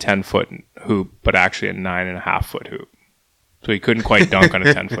not on a 10-foot hoop, but actually a 9.5-foot hoop. So he couldn't quite dunk on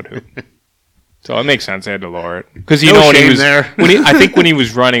a 10-foot hoop. So it makes sense. They had to lower it because when he was there. I think when he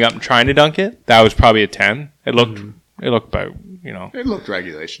was running up and trying to dunk it, that was probably a 10. It looked about It looked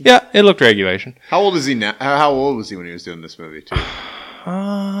regulation. Yeah, it looked regulation. How old is he now? How old was he when he was doing this movie too?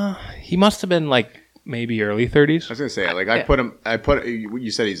 He must have been like maybe early 30s. I was gonna say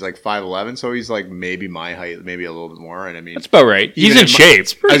you said he's like 5'11", so he's like maybe my height, maybe a little bit more. And I mean, that's about right. He's in shape.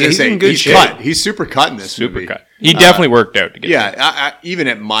 I was gonna say, he's cut. He's super cut in this movie. Super cut. He definitely worked out to get there. Even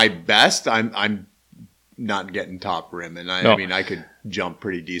at my best, I'm not getting top rim, and I mean I could jump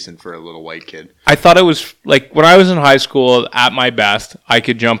pretty decent for a little white kid. I thought it was like when I was in high school at my best, I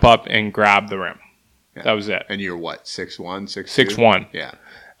could jump up and grab the rim. Yeah. That was it. And you're what, 6'1", 6'2"? 6'1". Yeah.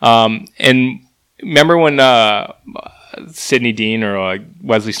 And remember when Sidney Dean or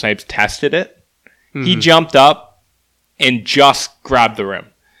Wesley Snipes tested it? He jumped up and just grabbed the rim.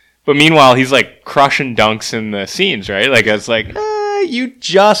 But meanwhile, he's like crushing dunks in the scenes, right? Like, it's like, you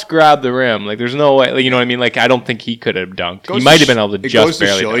just grabbed the rim. Like, there's no way. Like, you know what I mean? Like, I don't think he could have dunked. He might have been able to just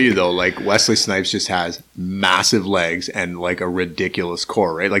barely. It goes to show dunk. you, though, like, Wesley Snipes just has massive legs and, like, a ridiculous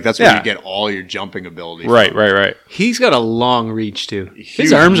core, right? Like, that's where you get all your jumping ability. Right. He's got a long reach, too. Huge,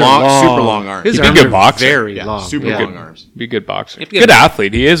 His arms are long. Super long arms. His He'd be arms a good are boxer. very Yeah, long. super long arms. Be a good boxer. Good Good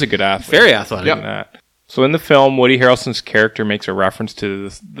athlete. He is a good athlete. Very athletic. Yep. That. So in the film, Woody Harrelson's character makes a reference to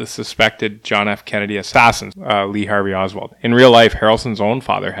the suspected John F. Kennedy assassin, Lee Harvey Oswald. In real life, Harrelson's own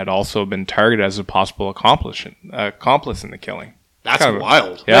father had also been targeted as a possible accomplice in the killing. That's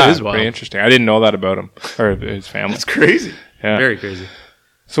wild. Yeah, That is pretty wild. interesting. I didn't know that about him or his family. That's crazy. Yeah. Very crazy.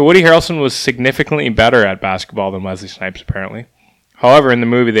 So Woody Harrelson was significantly better at basketball than Wesley Snipes, apparently. However, in the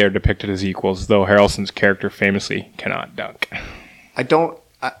movie, they are depicted as equals, though Harrelson's character famously cannot dunk. I don't.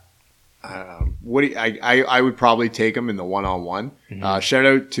 Woody, I would probably take him in the one-on-one. Shout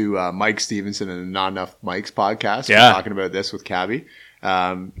out to Mike Stevenson and the Not Enough Mike's podcast. Yeah. We're talking about this with Cabby.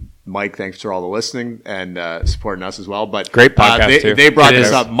 Mike, thanks for all the listening and supporting us as well. But Great podcast, too. They brought It this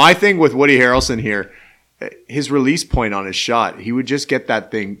is. up. My thing with Woody Harrelson here, his release point on his shot, he would just get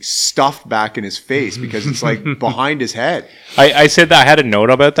that thing stuffed back in his face because it's like behind his head. I said that I had a note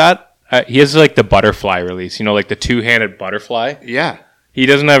about that. He has like the butterfly release, like the two-handed butterfly. Yeah. He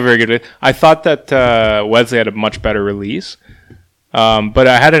doesn't have a very good. I thought that Wesley had a much better release,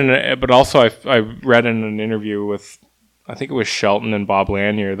 but also I read in an interview with, I think it was Shelton and Bob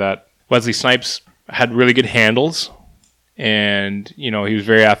Lanier, that Wesley Snipes had really good handles, and he was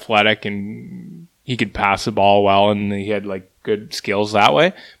very athletic and he could pass the ball well, and he had like good skills that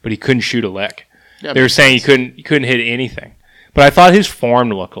way, but he couldn't shoot a lick. Yeah, they were saying he couldn't hit anything, but I thought his form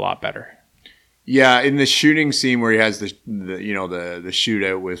looked a lot better. Yeah, in the shooting scene where he has the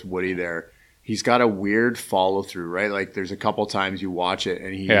shootout with Woody there, he's got a weird follow through, right? Like there's a couple times you watch it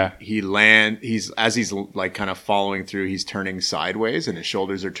and he's like kind of following through, he's turning sideways and his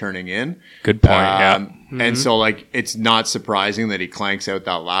shoulders are turning in. Good point. Yeah. And so like it's not surprising that he clanks out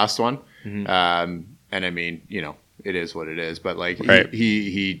that last one. And I mean, it is what it is, but like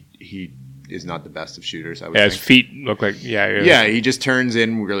he is not the best of shooters. I would think. His feet look like he just turns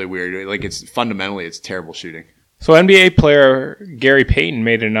in really weird. Like it's terrible shooting. So NBA player Gary Payton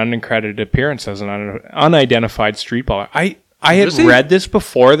made an uncredited appearance as an unidentified street baller. I had read this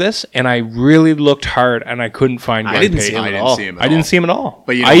before this, and I really looked hard, and I couldn't find Gary Payton. I didn't see him at all.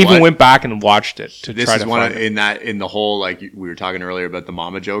 But I even went back and watched it to this try is to one find of, in the whole, like we were talking earlier about the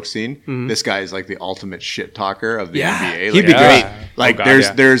mama joke scene. This guy is like the ultimate shit talker of the NBA. He'd be great. Like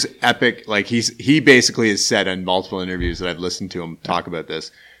there's epic. Like he basically has said in multiple interviews that I've listened to him talk about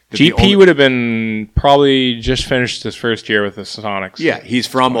this. GP would have been probably just finished his first year with the Sonics. Yeah, he's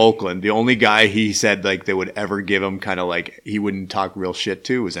from Oakland. The only guy he said like they would ever give him kind of like he wouldn't talk real shit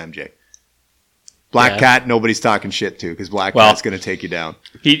to was MJ. Black Cat, nobody's talking shit to because Black Cat's going to take you down.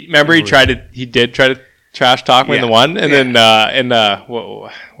 He did try to trash talk me in the one, and then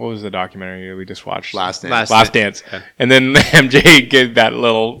what was the documentary we just watched? Last Dance. Last Dance. Yeah. And then MJ gave that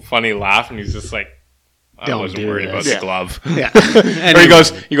little funny laugh, and he's just like, I wasn't worried about the glove. Yeah.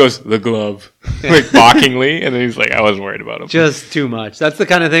 Or he goes, the glove, like mockingly, and then he's like, I wasn't worried about him. Just too much. That's the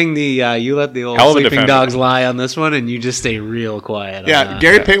kind of thing you let the old sleeping dogs lie on this one, and you just stay real quiet. Yeah,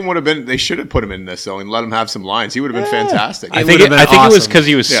 Gary Payton would have been. They should have put him in this though and let him have some lines. He would have been fantastic. I think it was because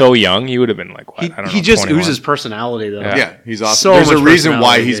he was so young. He would have been like, what? I don't know. He just 21. oozes personality though. Yeah, he's awesome. There's a reason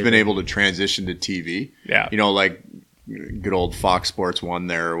why he's been able to transition to TV. Yeah, like good old Fox Sports 1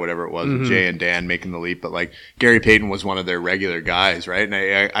 there or whatever it was with Jay and Dan making the leap. But like Gary Payton was one of their regular guys, right?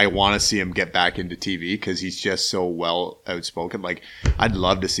 And I want to see him get back into TV because he's just so well outspoken. Like I'd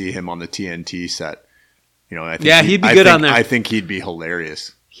love to see him on the TNT set. I think he'd be good on there. I think he'd be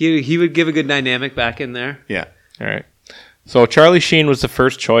hilarious. He would give a good dynamic back in there. Yeah. All right. So Charlie Sheen was the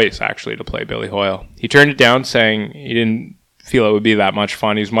first choice actually to play Billy Hoyle. He turned it down, saying he didn't feel it would be that much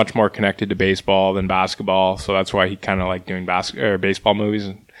fun. He's much more connected to baseball than basketball, so that's why he kind of liked doing baseball movies.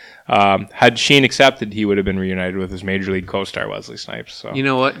 Had Sheen accepted, he would have been reunited with his major league co-star Wesley Snipes. So you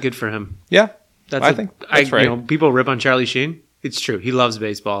know what? Good for him. Yeah, I think that's right. People rip on Charlie Sheen. It's true. He loves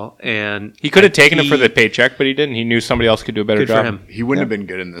baseball, and he could have taken it for the paycheck, but he didn't. He knew somebody else could do a better job. For him. He wouldn't have been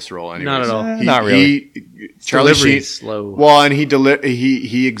good in this role anyway. Not at all. Not really. Charlie Sheen, slow. Well, and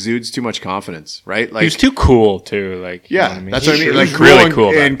he exudes too much confidence, right? Like he was too cool too. Like that's what I mean. Like cool really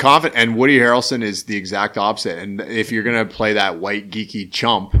cool and confident. And Woody Harrelson is the exact opposite. And if you're gonna play that white geeky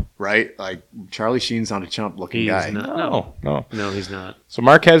chump, right? Like Charlie Sheen's not a chump looking He's guy. not. No. No, he's not. So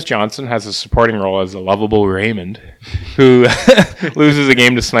Marquez Johnson has a supporting role as the lovable Raymond, who loses a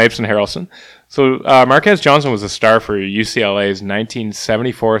game to Snipes and Harrelson. So Marquez Johnson was a star for UCLA's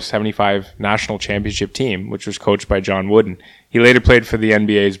 1974-75 national championship team, which was coached by John Wooden. He later played for the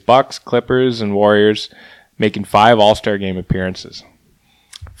NBA's Bucks, Clippers, and Warriors, making 5 All-Star Game appearances.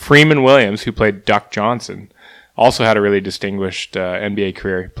 Freeman Williams, who played Duck Johnson, also had a really distinguished NBA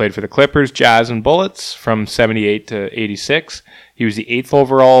career. He played for the Clippers, Jazz, and Bullets from 78 to 86. He was the 8th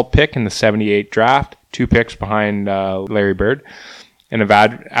overall pick in the 78 draft, 2 picks behind Larry Bird, and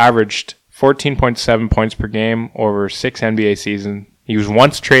averaged 14.7 points per game over 6 NBA seasons. He was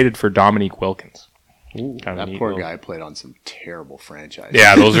once traded for Dominique Wilkins. Ooh, that poor guy played on some terrible franchises.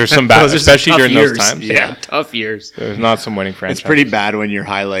 Yeah, those are some bad, especially during years. those times. Yeah, tough years. There's not some winning franchises. It's pretty bad when your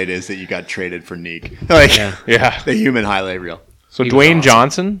highlight is that you got traded for Neek. Like, yeah. The human highlight reel. So Dwayne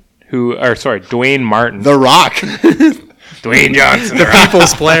Johnson, Dwayne Martin. The Rock. Dwayne Johnson, the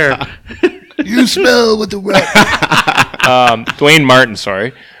people's player. You smell what the Rock. Dwayne Martin,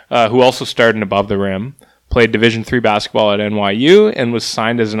 who also starred in Above the Rim, played Division III basketball at NYU and was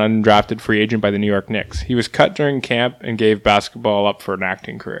signed as an undrafted free agent by the New York Knicks. He was cut during camp and gave basketball up for an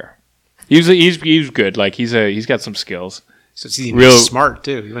acting career. He's good. Like he's got some skills. So he's smart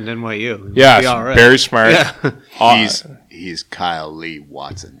too. He went to NYU. Yeah, very smart. Yeah. He's Kyle Lee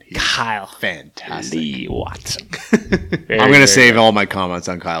Watson. He's fantastic. Lee Watson. I'm going to save all my comments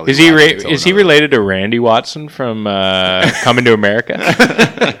on Kyle Lee Watson. Is he related to Randy Watson from Coming to America?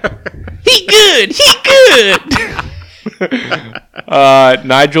 He good.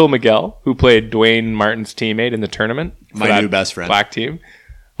 Nigel Miguel, who played Dwayne Martin's teammate in the tournament. My new best friend. Black team.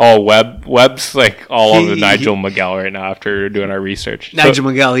 Oh, Webb's like all over Nigel Miguel right now after doing our research. Nigel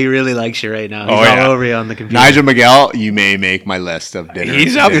Miguel, he really likes you right now. He's all over you on the computer. Nigel Miguel, you may make my list of dinner.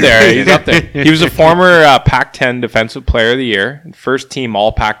 He's up there. He was a former Pac-10 Defensive Player of the Year, first team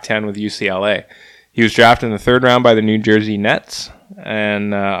All Pac-10 with UCLA. He was drafted in the 3rd round by the New Jersey Nets, and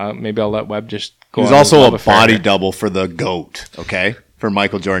maybe I'll let Webb just go. He was also a body double for the GOAT, okay, for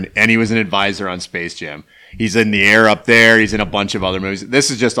Michael Jordan, and he was an advisor on Space Jam. He's in the air up there. He's in a bunch of other movies. This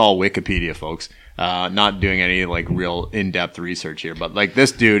is just all Wikipedia, folks. Not doing any like real in-depth research here, but like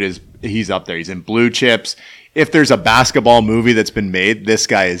this dude he's up there. He's in Blue Chips. If there's a basketball movie that's been made, this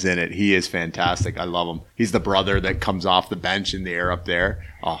guy is in it. He is fantastic. I love him. He's the brother that comes off the bench in the air up there.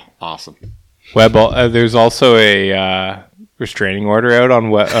 Oh, awesome. Webb, there's also a restraining order out on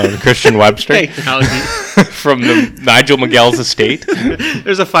Christian Webster from the Nigel Miguel's estate.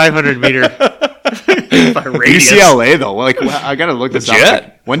 There's a 500-meter UCLA though, like I gotta look this up.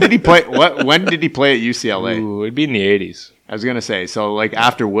 Like, when did he play? When did he play at UCLA? Ooh, it'd be in the 80s. I was gonna say so, like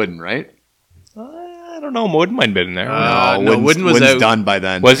after Wooden, right? I don't know. Wooden might have been in there. No, Wooden was done by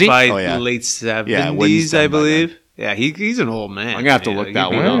then. Was he? By late 70s, I believe. Yeah, he's an old man. I'm gonna have to look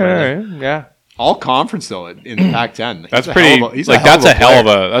that one up. Right. Yeah. All conference though in the Pac-10. That's pretty. That's a hell of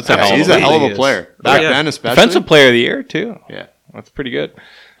a. He's a hell of a player. Back then, especially defensive player of the year too. Yeah, that's pretty good.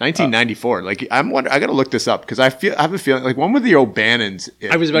 1994. Like I got to look this up because I have a feeling like when were the O'Bannons?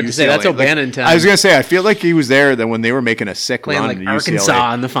 I was about to say that's O'Bannon time. I was gonna say I feel like he was there then when they were making a sick playing run like Arkansas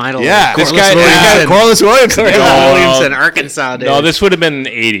UCLA. in the final. Yeah, this guy Corliss Williamson. Williamson, Arkansas. Days. No, this would have been in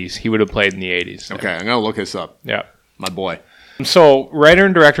the 80s. He would have played in the 80s. Okay, I'm gonna look this up. Yeah, my boy. So, writer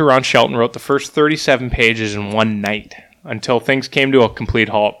and director Ron Shelton wrote the first 37 pages in one night until things came to a complete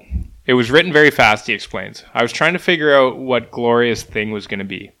halt. It was written very fast, he explains. I was trying to figure out what Gloria's thing was going to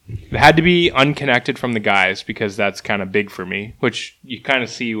be. It had to be unconnected from the guys because that's kind of big for me, which you kind of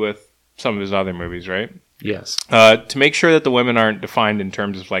see with some of his other movies, right? Yes. To make sure that the women aren't defined in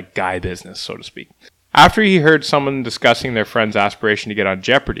terms of like guy business, so to speak. After he heard someone discussing their friend's aspiration to get on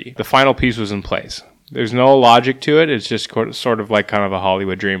Jeopardy, the final piece was in place. There's no logic to it. It's just sort of like kind of a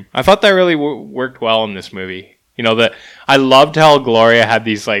Hollywood dream. I thought that really worked well in this movie. You know, I loved how Gloria had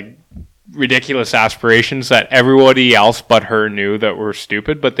these like ridiculous aspirations that everybody else but her knew that were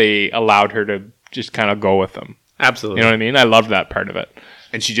stupid, but they allowed her to just kind of go with them. Absolutely. You know what I mean? I loved that part of it.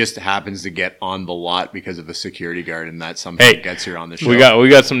 And she just happens to get on the lot because of a security guard, and that somehow gets her on the show. We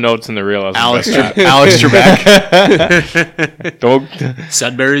got some notes in the reel. Alex Trebek. Don't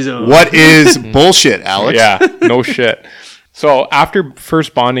Sudbury Zone. What is bullshit, Alex? Yeah, no shit. So after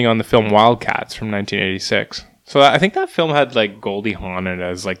first bonding on the film Wildcats from 1986, so I think that film had like Goldie Hawn in it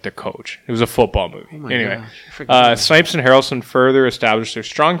as like the coach. It was a football movie. Anyway, Snipes and Harrelson further established their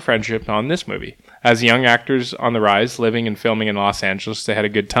strong friendship on this movie. As young actors on the rise, living and filming in Los Angeles, they had a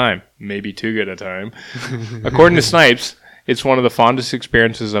good time. Maybe too good a time. According to Snipes, it's one of the fondest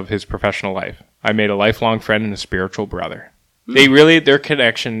experiences of his professional life. I made a lifelong friend and a spiritual brother. Their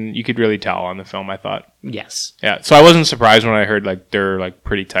connection, you could really tell on the film, I thought. Yes. Yeah, so I wasn't surprised when I heard like they're like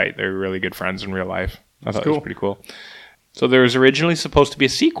pretty tight. They're really good friends in real life. I thought it was pretty cool. So there was originally supposed to be a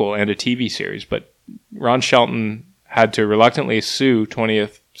sequel and a TV series, but Ron Shelton had to reluctantly sue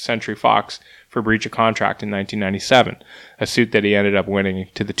 20th Century Fox for breach of contract in 1997, a suit that he ended up winning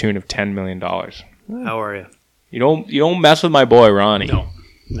to the tune of $10 million. How are you? You don't mess with my boy Ronnie.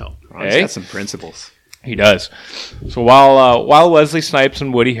 No. Ronnie's got some principles. He does. So while Wesley Snipes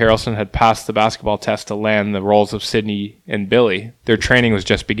and Woody Harrelson had passed the basketball test to land the roles of Sidney and Billy, their training was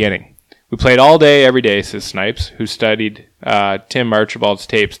just beginning. We played all day, every day, says Snipes, who studied Tim Archibald's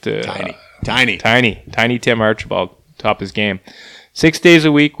tapes to... Tiny Tim Archibald, top his game. 6 days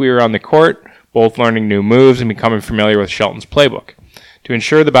a week we were on the court, both learning new moves and becoming familiar with Shelton's playbook. To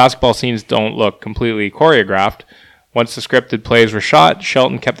ensure the basketball scenes don't look completely choreographed, once the scripted plays were shot,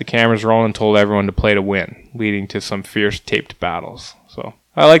 Shelton kept the cameras rolling and told everyone to play to win, leading to some fierce taped battles. So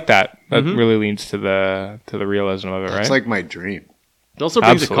I like that. That really leans to the realism of it, right? It's like my dream. It also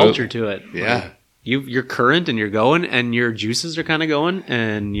brings a culture to it. Yeah. Like, you're current and you're going, and your juices are kind of going,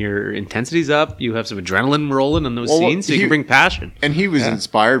 and your intensity's up. You have some adrenaline rolling on those scenes, so you can bring passion. And he was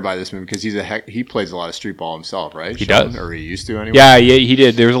inspired by this movie because he plays a lot of street ball himself, right? He does. Or he used to anyway. Yeah, he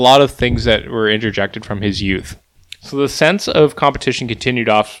did. There was a lot of things that were interjected from his youth. So the sense of competition continued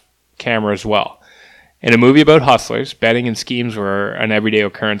off camera as well. In a movie about hustlers, betting and schemes were an everyday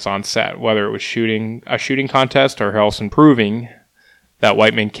occurrence on set, whether it was a shooting contest or Harrelson proving that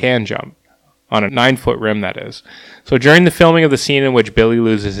white men can jump. On a 9-foot rim, that is. So during the filming of the scene in which Billy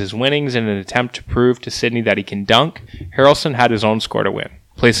loses his winnings in an attempt to prove to Sidney that he can dunk, Harrelson had his own score to win,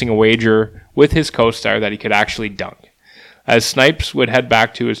 placing a wager with his co-star that he could actually dunk. As Snipes would head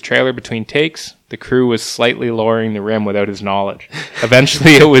back to his trailer between takes, the crew was slightly lowering the rim without his knowledge.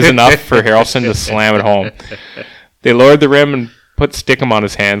 Eventually, it was enough for Harrelson to slam it home. They lowered the rim and put Stickum on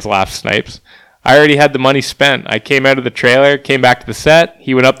his hands, laughed Snipes. I already had the money spent. I came out of the trailer, came back to the set.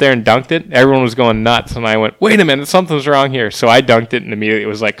 He went up there and dunked it. Everyone was going nuts, and I went, wait a minute, something's wrong here. So I dunked it, and immediately it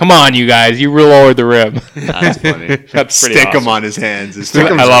was like, come on, you guys, you lowered the rim. That's funny. That's pretty Stick awesome. him on his hands. I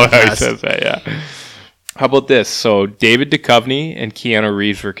love how he says that, yeah. How about this? So David Duchovny and Keanu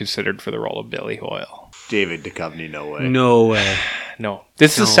Reeves were considered for the role of Billy Hoyle. David Duchovny, no way. No way. No.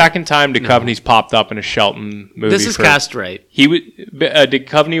 This is the second time Duchovny's popped up in a Shelton movie. This is cast right.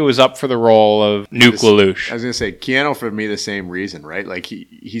 Duchovny was up for the role of Nuke LaLoosh. I was going to say, Keanu for me, the same reason, right? Like,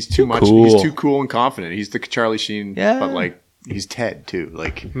 he's too much. Cool. He's too cool and confident. He's the Charlie Sheen, Yeah. but like, he's Ted too.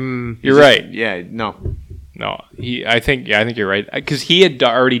 Like, You're right. Yeah, no. I think you're right. Because he had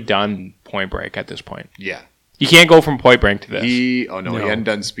already done Point Break at this point. Yeah. You can't go from Point Break to this. He hadn't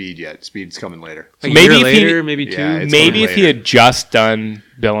done Speed yet. Speed's coming later. A maybe year if he- later, maybe two. Yeah, it's Maybe coming if he later. had just done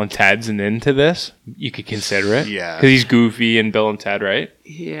Bill and Ted's and into this, you could consider it. Yeah. Because he's goofy in Bill and Ted, right?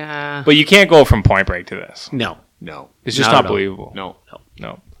 Yeah. But you can't go from Point Break to this. No. No. It's just Not not at all. believable.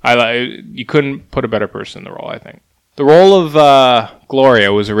 No. You couldn't put a better person in the role, I think. The role of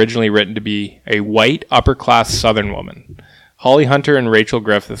Gloria was originally written to be a white, upper-class Southern woman. Holly Hunter and Rachel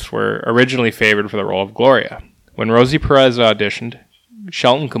Griffiths were originally favored for the role of Gloria. When Rosie Perez auditioned,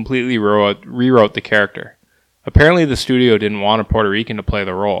 Shelton completely rewrote the character. Apparently, the studio didn't want a Puerto Rican to play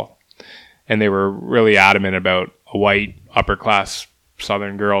the role, and they were really adamant about a white, upper-class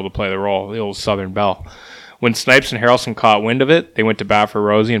Southern girl to play the role, the old Southern belle. When Snipes and Harrelson caught wind of it, they went to bat for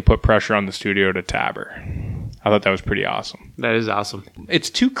Rosie and put pressure on the studio to tab her. I thought that was pretty awesome. That is awesome. It's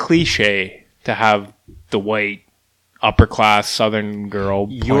too cliche to have the white, upper-class Southern girl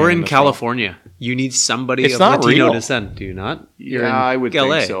You're playing in this California. You need somebody It's of not Latino real. descent, do you not? You're Yeah, in I would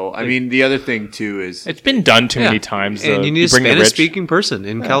LA. think so. I mean, the other thing too is role. It's been done too many Yeah. times. And you need a bring the rich- Spanish-speaking person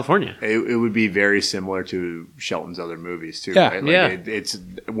in California. it would be very similar to Shelton's other movies too, Yeah. right? Like Yeah. it's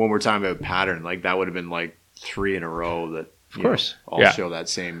when we're talking about pattern, like that would have been like 3 in a row that of course. all Yeah. show that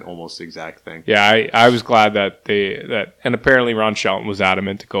same almost exact thing. Yeah, I was glad that and apparently Ron Shelton was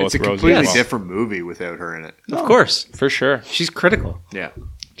adamant to go It's a with Rosie. completely as well. different movie without her in it. Of course. For sure. She's critical. Yeah.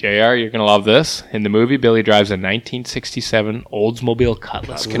 JR, you're going to love this. In the movie, Billy drives a 1967 Oldsmobile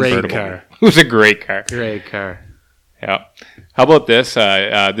Cutlass Great convertible. car. It was a great car. Great car. Yeah. How about this?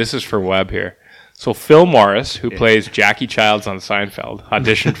 This is for Webb here. So Phil Morris, who plays Jackie Childs on Seinfeld,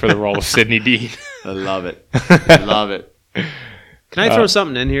 auditioned for the role of Sidney Dean. I love it. I love it. Can I throw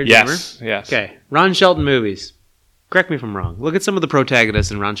something in here, Yes, Jimmer? yes. Okay. Ron Shelton movies. Correct me if I'm wrong. Look at some of the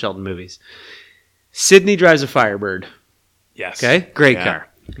protagonists in Ron Shelton movies. Sidney drives a Firebird. Yes. Okay? Great Yeah. car.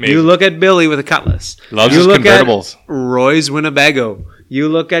 Amazing. You look at Billy with a Cutlass. Loves you his look convertibles. at Roy's Winnebago. You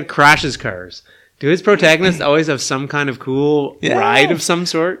look at Crash's cars. Do his protagonists always have some kind of cool ride of some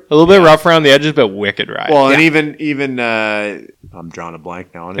sort? A little bit rough around the edges, but wicked ride. Well, and even I'm drawing a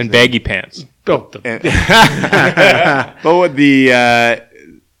blank now. And baggy pants. But with the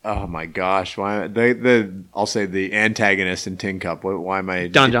oh my gosh, why I'll say the antagonist in Tin Cup. Why am I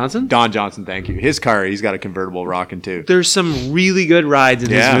Don Johnson? Don Johnson, thank you. His car, he's got a convertible rocking too. There's some really good rides in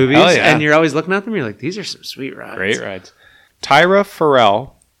his movies, and you're always looking at them. You're like, these are some sweet rides. Great rides. Tyra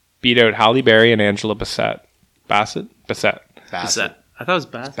Farrell beat out Halle Berry and Angela Bassett. Bassett. I thought it was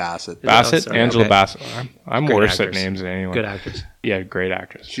Bassett. Bassett. Angela Bassett. I'm Great worse actress. at names than anyone. Good actress. Yeah, great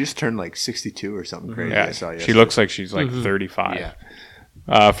actress. She just turned like 62 or something crazy. Yeah, I saw she yesterday. looks like she's like 35.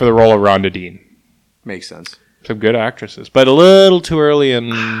 Yeah. For the role of Rhonda Dean. Makes sense. Some good actresses, but a little too early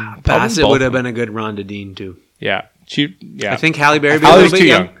in. Bassett would have been a good Rhonda Dean too. Yeah, I think Halle Berry would be a little bit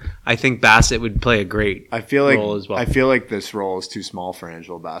young. I think Bassett would play a great role as well. I feel like this role is too small for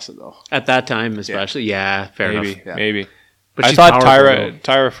Angela Bassett though. At that time, especially. Yeah, fair enough. Yeah. Maybe. But I she's thought powerful,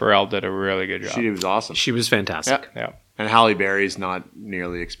 Tyra Farrell did a really good job. She was awesome. She was fantastic. Yeah. And Halle Berry's not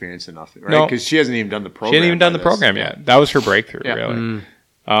nearly experienced enough, right? No. Because she hasn't even done the program. She hadn't even done the program yet. That was her breakthrough, really.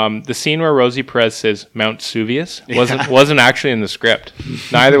 The scene where Rosie Perez says Mount Suvius wasn't actually in the script.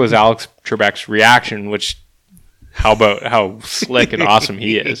 Neither was Alex Trebek's reaction, which how about how slick and awesome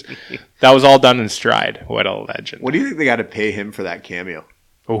he is. That was all done in stride. What a legend. What do you think they got to pay him for that cameo?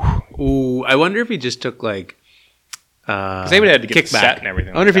 Ooh, I wonder if he just took like they would have to get kickback the set and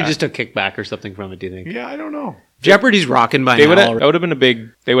everything. I wonder like if he that. just took kickback or something from it. Do you think? Yeah, I don't know. Jeopardy's rocking by now. That would have been a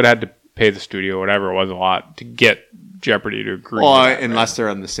big. They would have had to pay the studio, whatever it was, a lot to get Jeopardy to agree. Well, with that, unless they're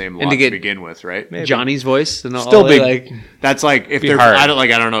on the same lot And to to get begin with, right? Maybe. Johnny's voice and all Still big. Like, That's like if Be they're. hard. I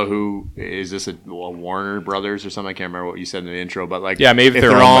don't know who is this a Warner Brothers or something. I can't remember what you said in the intro, but like Yeah, maybe if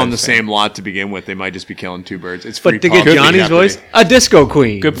they're they're owned all by on the the same lot to begin with, they might just be killing two birds. It's free but to get pub. Johnny's voice, a disco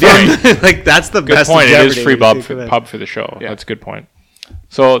queen. Good point. Like that's the Good best. point. Of It Jeopardy is free when you pub think for the show. Yeah. That's a good point.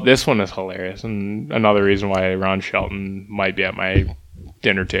 So this one is hilarious, and another reason why Ron Shelton might be at my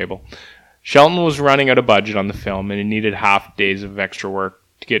dinner table. Shelton was running out of budget on the film, and he needed half days of extra work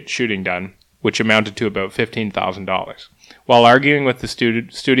to get shooting done, which amounted to about $15,000. While arguing with the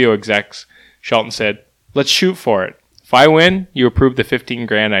studio execs, Shelton said, "Let's shoot for it. If I win, you approve the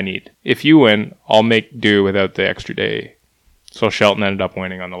 $15,000 I need. If you win, I'll make do without the extra day." So Shelton ended up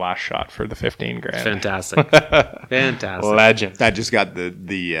winning on the last shot for the $15,000. Fantastic. Fantastic. Legend. That just got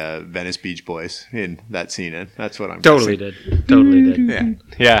the Venice Beach Boys in that scene in. That's what I'm Totally guessing. did. Yeah.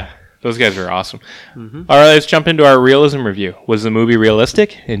 Yeah, those guys are awesome. All right, let's jump into our realism review. Was the movie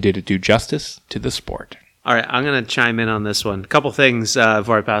realistic, and did it do justice to the sport? All right, I'm going to chime in on this one. A couple things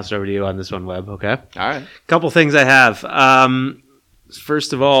before I pass it over to you on this one, Webb, okay? All right. Couple things I have.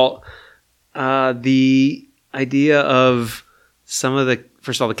 First of all, the idea of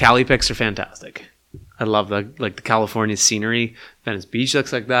first of all, the Cali pics are fantastic. I love the California scenery. Venice Beach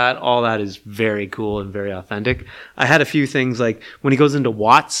looks like that. All that is very cool and very authentic. I had a few things like when he goes into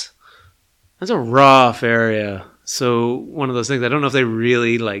Watts, that's a rough area. So one of those things, I don't know if they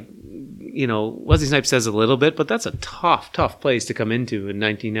really Wesley Snipes says a little bit, but that's a tough place to come into in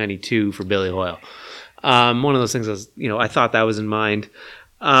 1992 for Billy Hoyle. One of those things I thought that was in mind.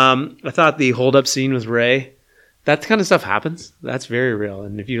 I thought the hold-up scene with Ray, that kind of stuff happens. That's very real.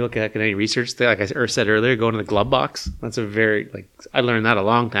 And if you look at any research, like I said earlier, go into the glove box. That's I learned that a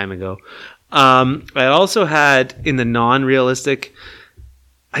long time ago. I also had in the non-realistic,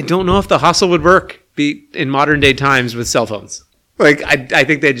 I don't know if the hustle would work in modern day times with cell phones. I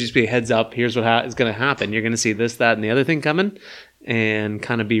think they'd just be heads up. Here's what is going to happen. You're going to see this, that, and the other thing coming, and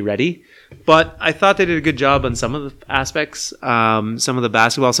kind of be ready. But I thought they did a good job on some of the aspects, some of the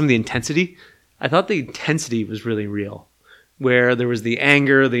basketball, some of the intensity. I thought the intensity was really real, where there was the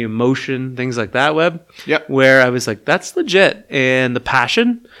anger, the emotion, things like that, Webb. Yep. Where I was like, that's legit. And the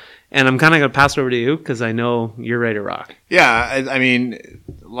passion. And I'm kind of going to pass it over to you because I know you're ready to rock. Yeah, I mean,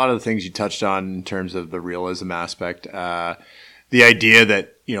 a lot of the things you touched on in terms of the realism aspect, the idea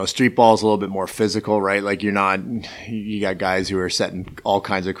that, street ball is a little bit more physical, right? Like you got guys who are setting all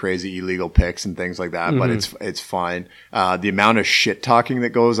kinds of crazy illegal picks and things like that, but it's fine. The amount of shit talking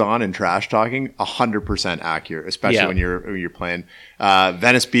that goes on and trash talking, 100% accurate, especially when you're playing.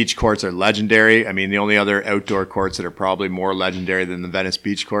 Venice Beach courts are legendary. I mean, the only other outdoor courts that are probably more legendary than the Venice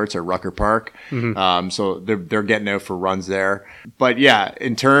Beach courts are Rucker Park. So they're getting out for runs there. But yeah,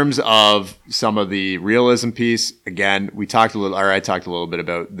 in terms of some of the realism piece, again, I talked a little bit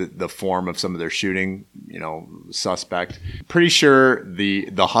about the form of some of their shooting, suspect. Pretty sure the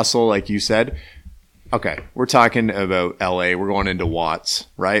hustle, like you said. Okay, we're talking about LA. We're going into Watts,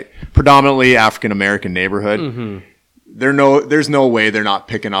 right? Predominantly African American neighborhood. there's no way they're not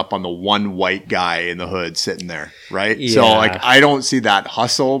picking up on the one white guy in the hood sitting there, right? Yeah. So like, I don't see that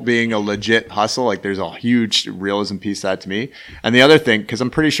hustle being a legit hustle. Like, there's a huge realism piece to that to me. And the other thing, because I'm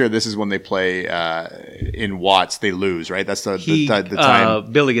pretty sure this is when they play in Watts, they lose, right? That's the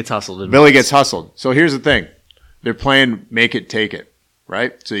time Billy gets hustled. Billy gets hustled. So here's the thing: they're playing make it, take it,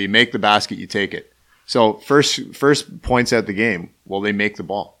 right? So you make the basket, you take it. So first points out the game. Well, they make the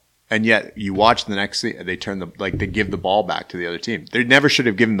ball. And yet, you watch the next thing, they give the ball back to the other team. They never should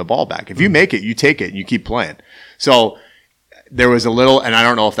have given the ball back. If you make it, you take it, and you keep playing. So there was a little, and I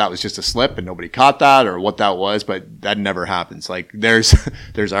don't know if that was just a slip and nobody caught that or what that was, but that never happens. Like, there's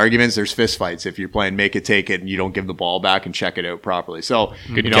arguments, there's fist fights if you're playing make it, take it, and you don't give the ball back and check it out properly. So,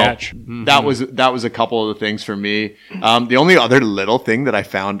 Good catch. That was a couple of the things for me. The only other little thing that I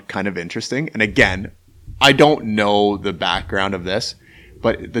found kind of interesting, and again, I don't know the background of this,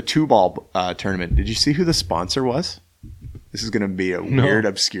 but the 2-ball tournament, did you see who the sponsor was? This is going to be a weird,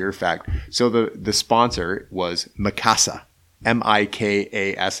 obscure fact. So the sponsor was Mikasa,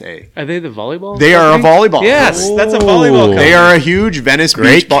 Mikasa. Are they the volleyball? They are a volleyball. Yes, that's a volleyball company. They are a huge Venice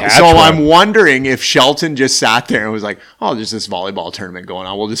Great beach ball. catch, So Rob. I'm wondering if Shelton just sat there and was like, oh, there's this volleyball tournament going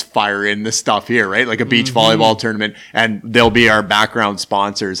on. We'll just fire in this stuff here, right? Like a beach volleyball tournament, and they'll be our background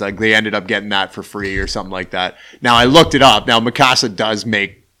sponsors. Like, they ended up getting that for free or something like that. Now, I looked it up. Now, Mikasa does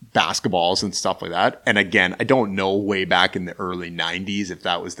make basketballs and stuff like that. And again, I don't know way back in the early 90s if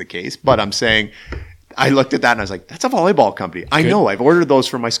that was the case, but I'm saying, I looked at that and I was like, that's a volleyball company. I know. I've ordered those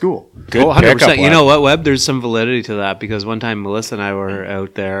for my school. Good 100%. pickup, You Webb. know what, Webb? There's some validity to that because one time Melissa and I were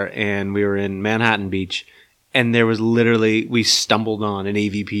out there and we were in Manhattan Beach and there was literally, we stumbled on an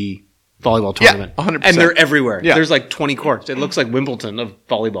AVP volleyball tournament. 100%. And they're everywhere. Yeah. There's like 20 courts. It looks like Wimbledon of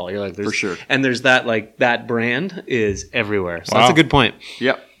volleyball. You're like, For sure. And there's that, like, that brand is everywhere. So Wow. that's a good point.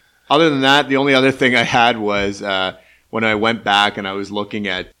 Yep. Other than that, the only other thing I had was when I went back and I was looking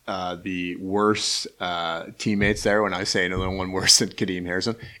at the worst teammates there, when I was saying another one worse than Kadeem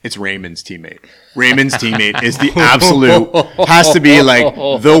Harrison, it's Raymond's teammate. Raymond's teammate is the absolute, has to be like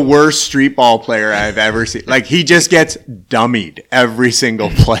the worst street ball player I've ever seen. Like, he just gets dummied every single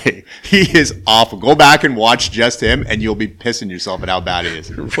play. He is awful. Go back and watch just him and you'll be pissing yourself at how bad he is.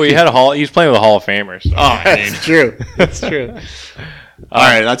 Well, he was playing with the Hall of Famers. So. Oh, it's true. It's true. All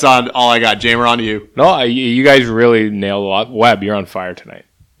right, that's all I got. Jamer, on to you. No, you guys really nailed a lot. Webb, you're on fire tonight.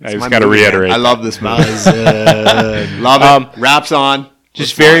 I just got to movie, man. reiterate. I love this movie. Love it. Wraps on.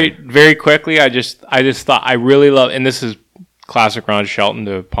 Just very quickly, I just thought I really love, and this is classic Ron Shelton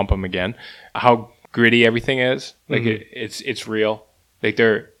to pump him again, how gritty everything is. Like it's real. Like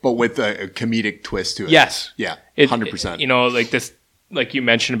But with a comedic twist to it. Yes. Yeah. 100%. You know, like this, like you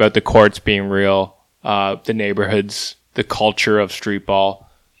mentioned about the courts being real, the neighborhoods, the culture of street ball,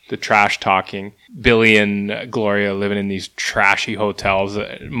 the trash talking. Billy and Gloria living in these trashy hotels,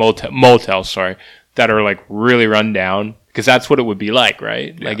 motels, sorry, that are like really run down, because that's what it would be like,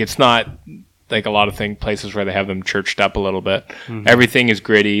 right? Yeah. Like, it's not like a lot of places where they have them churched up a little bit. Everything is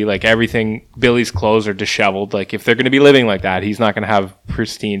gritty. Like, everything, Billy's clothes are disheveled. Like, if they're going to be living like that, he's not going to have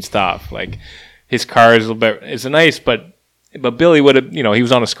pristine stuff. Like, his car is nice, but Billy would have, he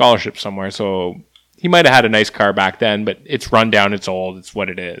was on a scholarship somewhere, so he might have had a nice car back then, but it's run down, it's old, it's what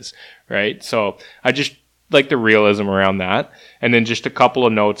it is, right? So I just like the realism around that. And then just a couple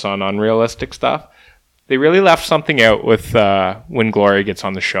of notes on unrealistic stuff. They really left something out with when Gloria gets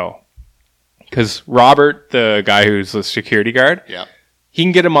on the show. Because Robert, the guy who's the security guard, he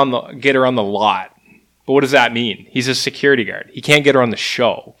can get her on the lot. But what does that mean? He's a security guard. He can't get her on the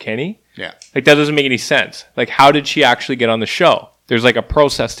show, can he? Yeah. Like, that doesn't make any sense. Like, how did she actually get on the show? There's like a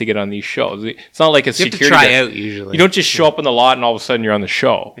process to get on these shows. It's not like a security. You have to try guard. out usually. You don't just show up on the lot and all of a sudden you're on the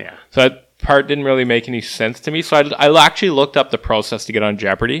show. Yeah. So that part didn't really make any sense to me. So I actually looked up the process to get on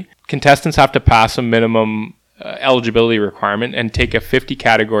Jeopardy. Contestants have to pass a minimum eligibility requirement and take a 50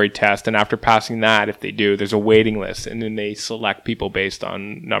 category test, and after passing that, if they do, there's a waiting list, and then they select people based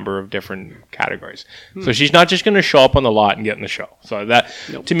on number of different categories. So she's not just going to show up on the lot and get in the show. So that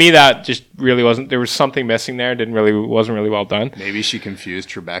to me, that just really wasn't, there was something missing there. Wasn't really well done. Maybe she confused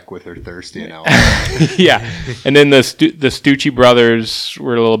Trebek with her thirsty and Yeah. And then the Stucci brothers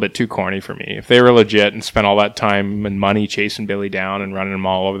were a little bit too corny for me. If they were legit and spent all that time and money chasing Billy down and running him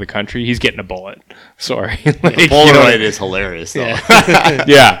all over the country, he's getting a bullet. Sorry. The Polaroid is hilarious, though.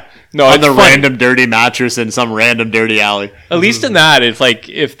 Yeah. No, on it's the funny. random dirty mattress in some random dirty alley. At least in that, it's like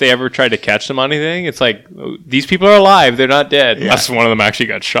if they ever tried to catch them on anything, it's like, these people are alive, they're not dead. Yeah. Unless one of them actually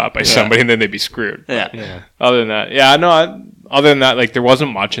got shot by somebody, and then they'd be screwed. Yeah. Other than that, other than that, like, there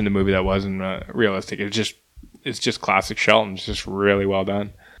wasn't much in the movie that wasn't realistic. It's just classic Shelton. It's just really well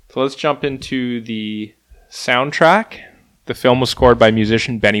done. So let's jump into the soundtrack. The film was scored by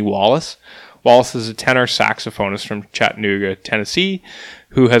musician Benny Wallace. Wallace is a tenor saxophonist from Chattanooga, Tennessee,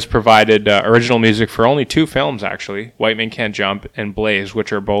 who has provided original music for only 2 films, actually, White Men Can't Jump and Blaze,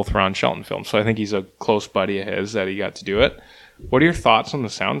 which are both Ron Shelton films. So I think he's a close buddy of his that he got to do it. What are your thoughts on the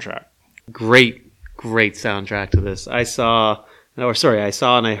soundtrack? Great soundtrack to this. I saw and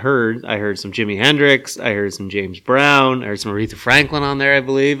I heard some Jimi Hendrix, I heard some James Brown, I heard some Aretha Franklin on there, I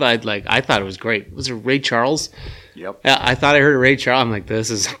believe. I thought it was great. Was it Ray Charles? Yep. Yeah, I thought I heard Ray Charles. I'm like,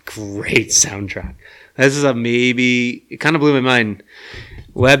 this is a great soundtrack. This is it kind of blew my mind.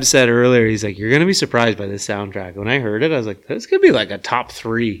 Webb said earlier, he's like, you're going to be surprised by this soundtrack. When I heard it, I was like, this could be like a top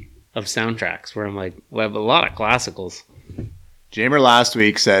 3 of soundtracks where I'm like, Webb, a lot of classicals. Jamer last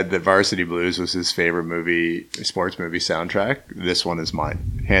week said that Varsity Blues was his favorite sports movie soundtrack. This one is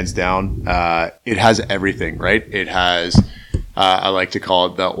mine, hands down. It has everything, right? It has, I like to call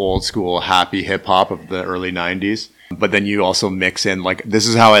it the old school happy hip hop of the early 90s. But then you also mix in, like, this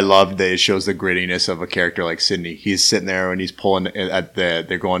is how I love that it shows the grittiness of a character like Sidney. He's sitting there and he's pulling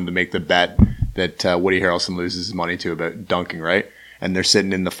they're going to make the bet that Woody Harrelson loses his money to about dunking, right? And they're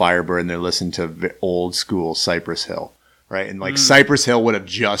sitting in the Firebird and they're listening to old school Cypress Hill. Right. And like Cypress Hill would have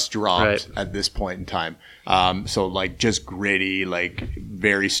just dropped at this point in time. So like just gritty, like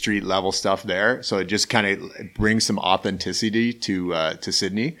very street level stuff there. So it just kind of brings some authenticity to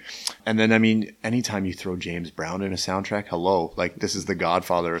Sydney. And then, I mean, anytime you throw James Brown in a soundtrack, hello, like this is the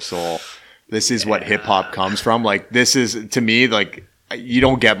Godfather of soul. This is what hip hop comes from. Like this is, to me, like, you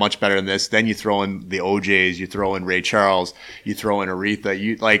don't get much better than this. Then you throw in the OJs, you throw in Ray Charles, you throw in Aretha,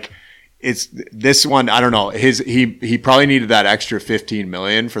 you like, it's this one. I don't know. He probably needed that extra $15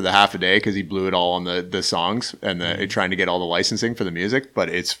 million for the half a day because he blew it all on the songs and trying to get all the licensing for the music. But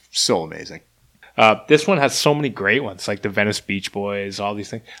it's so amazing. This one has so many great ones, like the Venice Beach Boys, all these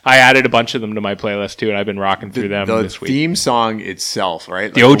things. I added a bunch of them to my playlist too, and I've been rocking through them this week. The theme song itself,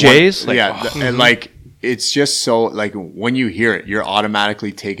 right? The OJs, and like it's just so like when you hear it, you're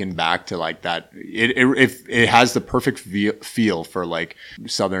automatically taken back to like that. It has the perfect feel for like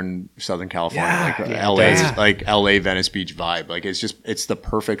Southern California, like LA Venice Beach vibe. Like it's the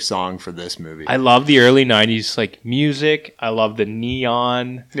perfect song for this movie. I love the early '90s like music. I love the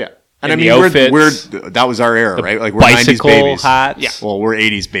neon. Yeah. And I mean, we're that was our era, right? Like we're bicycle 90s babies. Hats. Yeah. Well, we're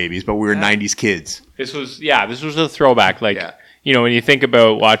 80s babies, but we were 90s kids. This was a throwback. Like, you know, when you think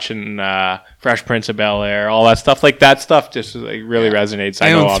about watching Fresh Prince of Bel-Air, all that stuff, like that stuff just like really resonates.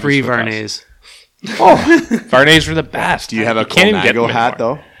 I own 3 Varnays. Varnays were the best. Do you have a Colnago hat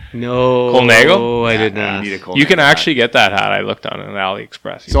though? No. Colnago? I did not. You can actually get that hat. I looked on it on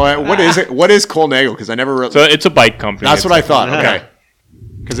AliExpress. So what is it? What is Colnago? Because I never really... So it's a bike company. That's what I thought. Okay.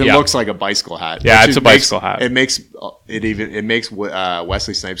 Because it looks like a bicycle hat. Yeah, it's a bicycle hat. It makes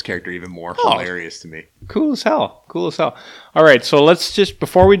Wesley Snipes' character even more hilarious to me. Cool as hell. All right, so let's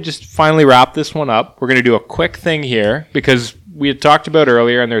before we finally wrap this one up, we're going to do a quick thing here because we had talked about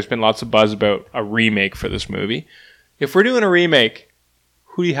earlier and there's been lots of buzz about a remake for this movie. If we're doing a remake,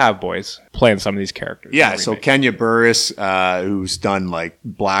 who do you have, boys, playing some of these characters? Yeah, so Kenya Burris, who's done like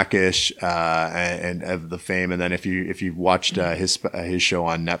Blackish and of the fame, and then if you watched his show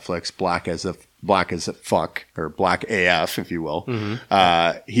on Netflix, Black as Fuck or Black AF, if you will,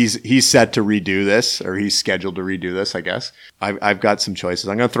 he's set to redo this, or he's scheduled to redo this, I guess. I've got some choices.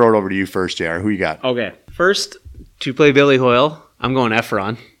 I'm going to throw it over to you first, JR. Who you got? Okay, first to play Billy Hoyle, I'm going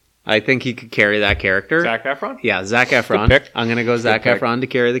Efron. I think he could carry that character. Zac Efron? Yeah, Zac Efron. Good pick. I'm going to go Zac Efron to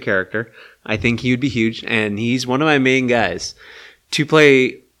carry the character. I think he would be huge, and he's one of my main guys. To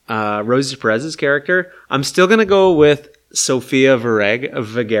play Rosie Perez's character, I'm still going to go with Sofia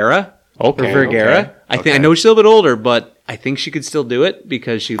Vergara. Okay. I know she's a little bit older, but I think she could still do it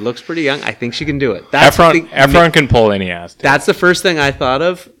because she looks pretty young. I think she can do it. Efron can pull any ass. Dude. That's the first thing I thought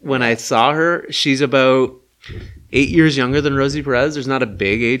of when I saw her. She's about 8 years younger than Rosie Perez. There's not a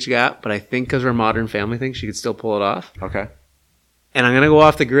big age gap, but I think because we're a Modern Family thing, she could still pull it off. Okay. And I'm going to go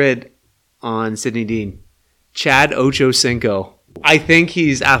off the grid on Sidney Dean. Chad Ochocinco. I think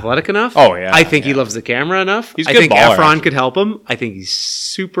he's athletic enough. Oh, yeah. I think he loves the camera enough. He's a I good think baller, Efron actually. could help him. I think he's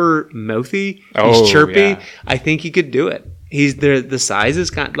super mouthy. Oh, he's chirpy. yeah. I think he could do it. He's the size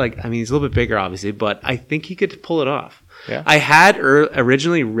is kind of like, I mean, he's a little bit bigger, obviously, but I think he could pull it off. Yeah. I had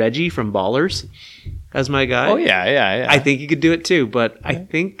originally Reggie from Ballers as my guy. Oh, yeah. I think he could do it too, but I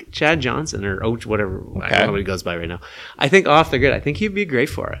think Chad Johnson or whatever, I don't know what he goes by right now. I think off the grid, I think he'd be great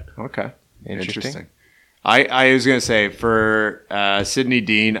for it. Okay. Interesting. I was going to say for Sidney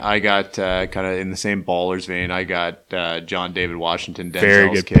Dean, I got kind of in the same Ballers vein. I got John David Washington, Denzel's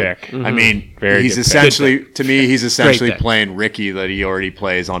Very good kid. pick. I mean, Very he's good essentially, to me, he's essentially pick. playing Ricky that he already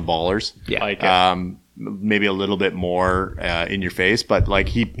plays on Ballers. Yeah. Like it. maybe a little bit more in your face, but like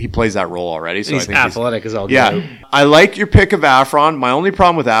he plays that role already. So He's I think athletic as all get yeah. out. I like your pick of Afron. My only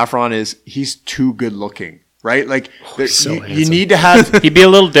problem with Afron is he's too good looking. Right, like you need to have. He'd be a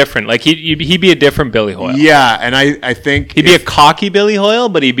little different. Like he'd be a different Billy Hoyle. Yeah, and I think he'd be a cocky Billy Hoyle,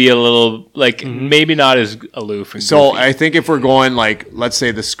 but he'd be a little like maybe not as aloof. And so goofy. I think if we're going like, let's say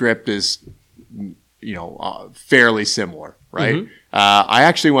the script is, fairly similar, right? Mm-hmm. I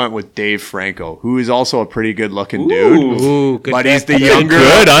actually went with Dave Franco, who is also a pretty good looking dude. Ooh, good but pick. he's the younger,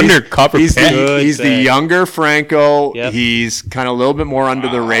 good undercover He's pick. the younger Franco. Yep. He's kind of a little bit more under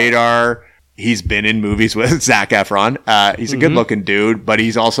the radar. He's been in movies with Zac Efron. He's a good looking dude, but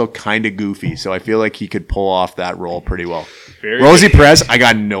he's also kind of goofy. So I feel like he could pull off that role pretty well. Rosie Perez, I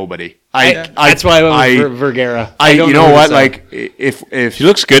got nobody. That's why I went with Vergara. You know what? Like if she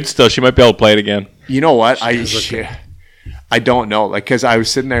looks good still, she might be able to play it again. You know what? I don't know. Like, because I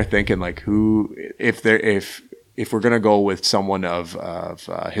was sitting there thinking, like, who if we're gonna go with someone of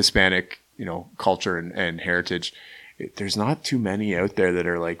Hispanic, culture and heritage. There's not too many out there that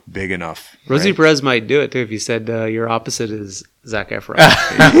are like big enough. Rosie Perez might do it too if you said your opposite is Zac Efron.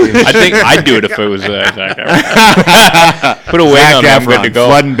 I think I'd do it if it was Zac Efron. Put a wing on him, I'm good to go.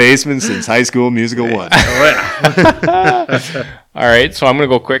 Flooding basement since High School Musical 1. All right, so I'm going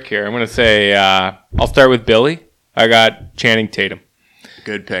to go quick here. I'm going to say I'll start with Billy. I got Channing Tatum.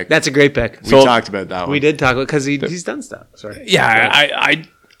 Good pick. That's a great pick. We talked about that one. We did talk about because he's done stuff. Sorry. Yeah,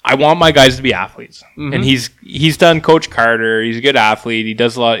 I want my guys to be athletes, and he's done Coach Carter. He's a good athlete. He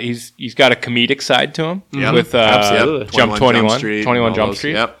does a lot. He's got a comedic side to him with Jump 21 Jump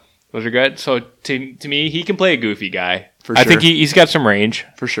Street. Yep, those are good. So to me, he can play a goofy guy. For I sure. think he's got some range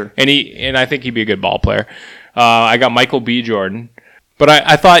for sure, and I think he'd be a good ball player. I got Michael B. Jordan. But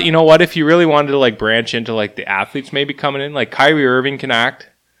I thought, you know what, if you really wanted to like branch into like the athletes maybe coming in, like Kyrie Irving can act.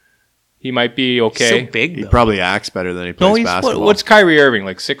 He might be okay. So big, he though. probably acts better than he plays basketball. What's Kyrie Irving,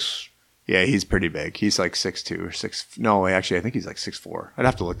 like 6? Yeah, he's pretty big. He's like 6'2" or 6. No, actually, I think he's like 6'4". I'd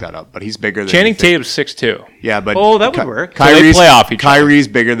have to look that up, but he's bigger than Channing Tatum's 6'2". Yeah, but that would work. Kyrie's, play off each other. Kyrie's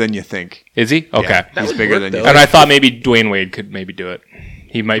bigger than you think. Is he? Okay. Yeah, he's bigger than you think. And I thought maybe Dwayne Wade could maybe do it.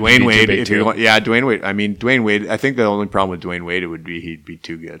 He might be too big too. Dwayne Wade. I mean, Dwayne Wade. I think the only problem with Dwayne Wade would be he'd be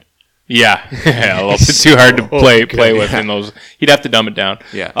too good. Yeah, a little bit too hard to play with in those. He'd have to dumb it down.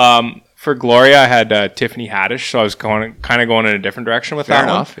 Yeah. For Gloria, I had Tiffany Haddish, so I was kind of going in a different direction with Fair that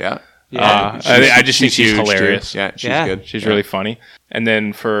enough. one. Yeah. I just think she's huge, hilarious. too. Yeah, she's good. She's really funny. And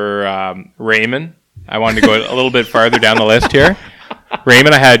then for Raymond, I wanted to go a little bit farther down the list here.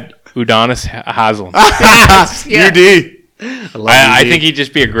 Raymond, I had Udonis Haslem. UD. I think he'd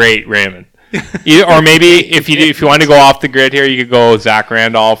just be a great Raymond. Or maybe if you want to go off the grid here, you could go Zach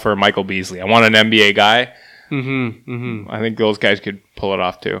Randolph or Michael Beasley. I want an NBA guy. I think those guys could pull it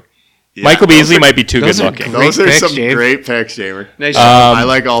off too. Yeah, Michael Beasley might be too good looking. Those are some great picks, Jamer. Nice I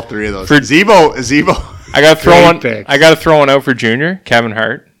like all three of those. For Zebo. I got to throw one out for Junior, Kevin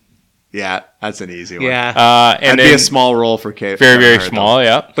Hart. Yeah, that's an easy one. Yeah, and that'd be a small role for Kevin. Very small. Though.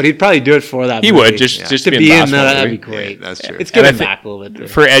 Yeah, but he'd probably do it for that. He movie. would just to be in that. That'd be great. Yeah, that's true. It's good back a little bit. Too.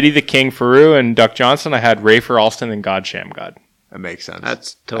 For Eddie the King Faroux and Duck Johnson, I had Rafer Alston and God Sham God. That makes sense.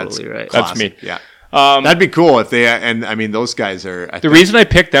 That's totally right. Classic. That's me. Yeah. That'd be cool if they, and I mean, those guys are. The reason I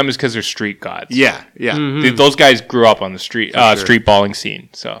picked them is because they're street gods. Yeah. Those guys grew up on the street balling scene,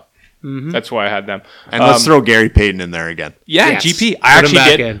 so that's why I had them. And let's throw Gary Payton in there again. Yeah, yes. GP. I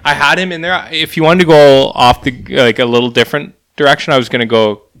actually did. I had him in there. If you wanted to go off a little different direction, I was going to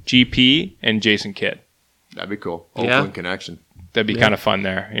go GP and Jason Kidd. That'd be cool. Oakland connection. That'd be kind of fun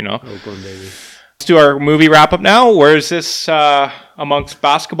there, Oakland, baby. Let's do our movie wrap up now. Where is this amongst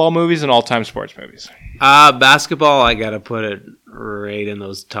basketball movies and all-time sports movies? Basketball, I got to put it right in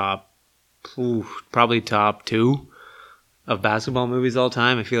those probably top 2 of basketball movies all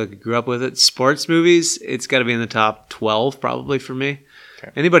time. I feel like I grew up with it. Sports movies, it's got to be in the top 12 probably for me.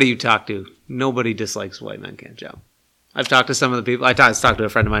 Okay. Anybody you talk to, nobody dislikes White Men Can't Jump. I've talked to some of the people. I talked to a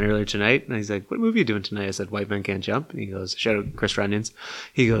friend of mine earlier tonight, and he's like, "What movie are you doing tonight?" I said, "White Men Can't Jump." And he goes, "Shout out Chris Runnions."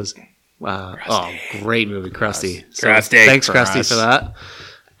 He goes, "Oh, great movie, Krusty." So thanks, Krusty, for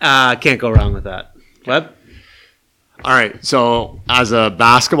that. Can't go wrong with that. Web? All right. So, as a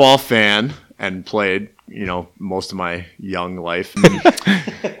basketball fan and played, most of my young life,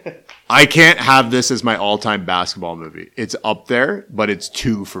 I can't have this as my all-time basketball movie. It's up there, but it's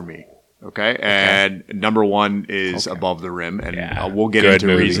 2 for me. Okay, and number 1 is Above the Rim, and we'll get into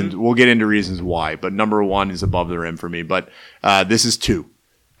reasons. We'll get into reasons why, but number 1 is Above the Rim for me. But this is 2.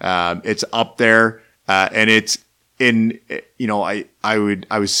 It's up there, and it's in. I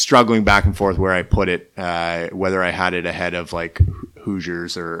was struggling back and forth where I put it, whether I had it ahead of like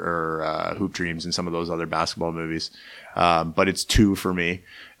Hoosiers or Hoop Dreams and some of those other basketball movies. But it's 2 for me,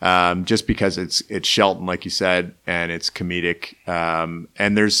 just because it's Shelton, like you said, and it's comedic.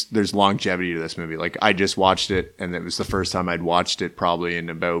 And there's longevity to this movie. Like, I just watched it, and it was the first time I'd watched it probably in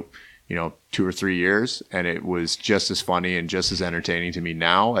about 2 or 3 years, and it was just as funny and just as entertaining to me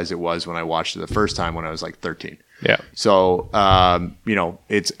now as it was when I watched it the first time when I was like 13. Yeah. So,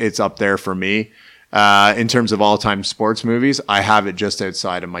 it's up there for me. In terms of all-time sports movies, I have it just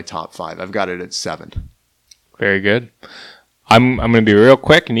outside of my top 5. I've got it at 7. Very good. I'm going to be real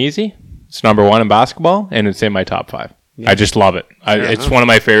quick and easy. It's number 1 in basketball, and it's in my top 5. Yeah. I just love it. It's one of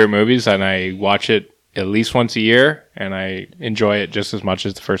my favorite movies, and I watch it at least once a year, and I enjoy it just as much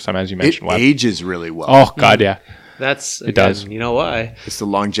as the first time, as you mentioned. It ages really well. Oh God, yeah. It does. You know why? It's the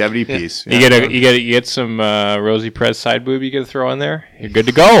longevity piece. Yeah. You get some Rosie Perez side boob you got to throw in there. You're good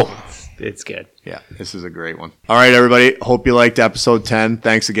to go. It's good. Yeah, this is a great one. All right, everybody. Hope you liked episode 10.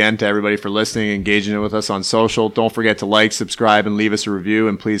 Thanks again to everybody for listening and engaging with us on social. Don't forget to like, subscribe, and leave us a review.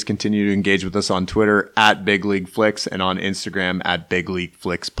 And please continue to engage with us on Twitter at Big League Flicks and on Instagram at Big League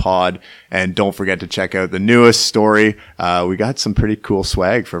Flicks Pod. And don't forget to check out the newest story. We got some pretty cool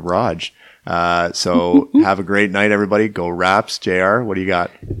swag for Raj. So have a great night, everybody. Go Raps. JR, what do you got?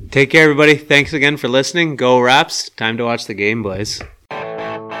 Take care, everybody. Thanks again for listening. Go Raps. Time to watch the game, boys.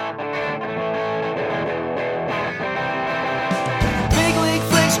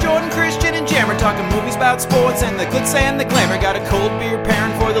 Talking movies about sports and the glitz and the glamour. Got a cold beer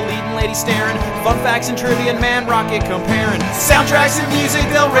pairing for the leading lady staring. Fun facts and trivia and man rocket comparing. Soundtracks and music,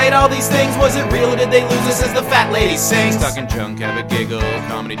 they'll rate all these things. Was it real or did they lose us as the fat lady sings? Talking junk, have a giggle,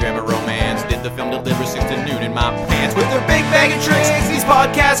 comedy, drama, romance. Did the film deliver 6 to noon in my pants? With their big bag of tricks, these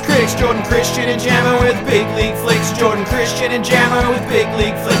podcast critics. Jordan, Christian, and Jammer with Big League Flicks. Jordan, Christian, and Jammer with Big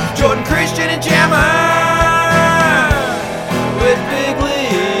League Flicks. Jordan, Christian, and Jammer with Big League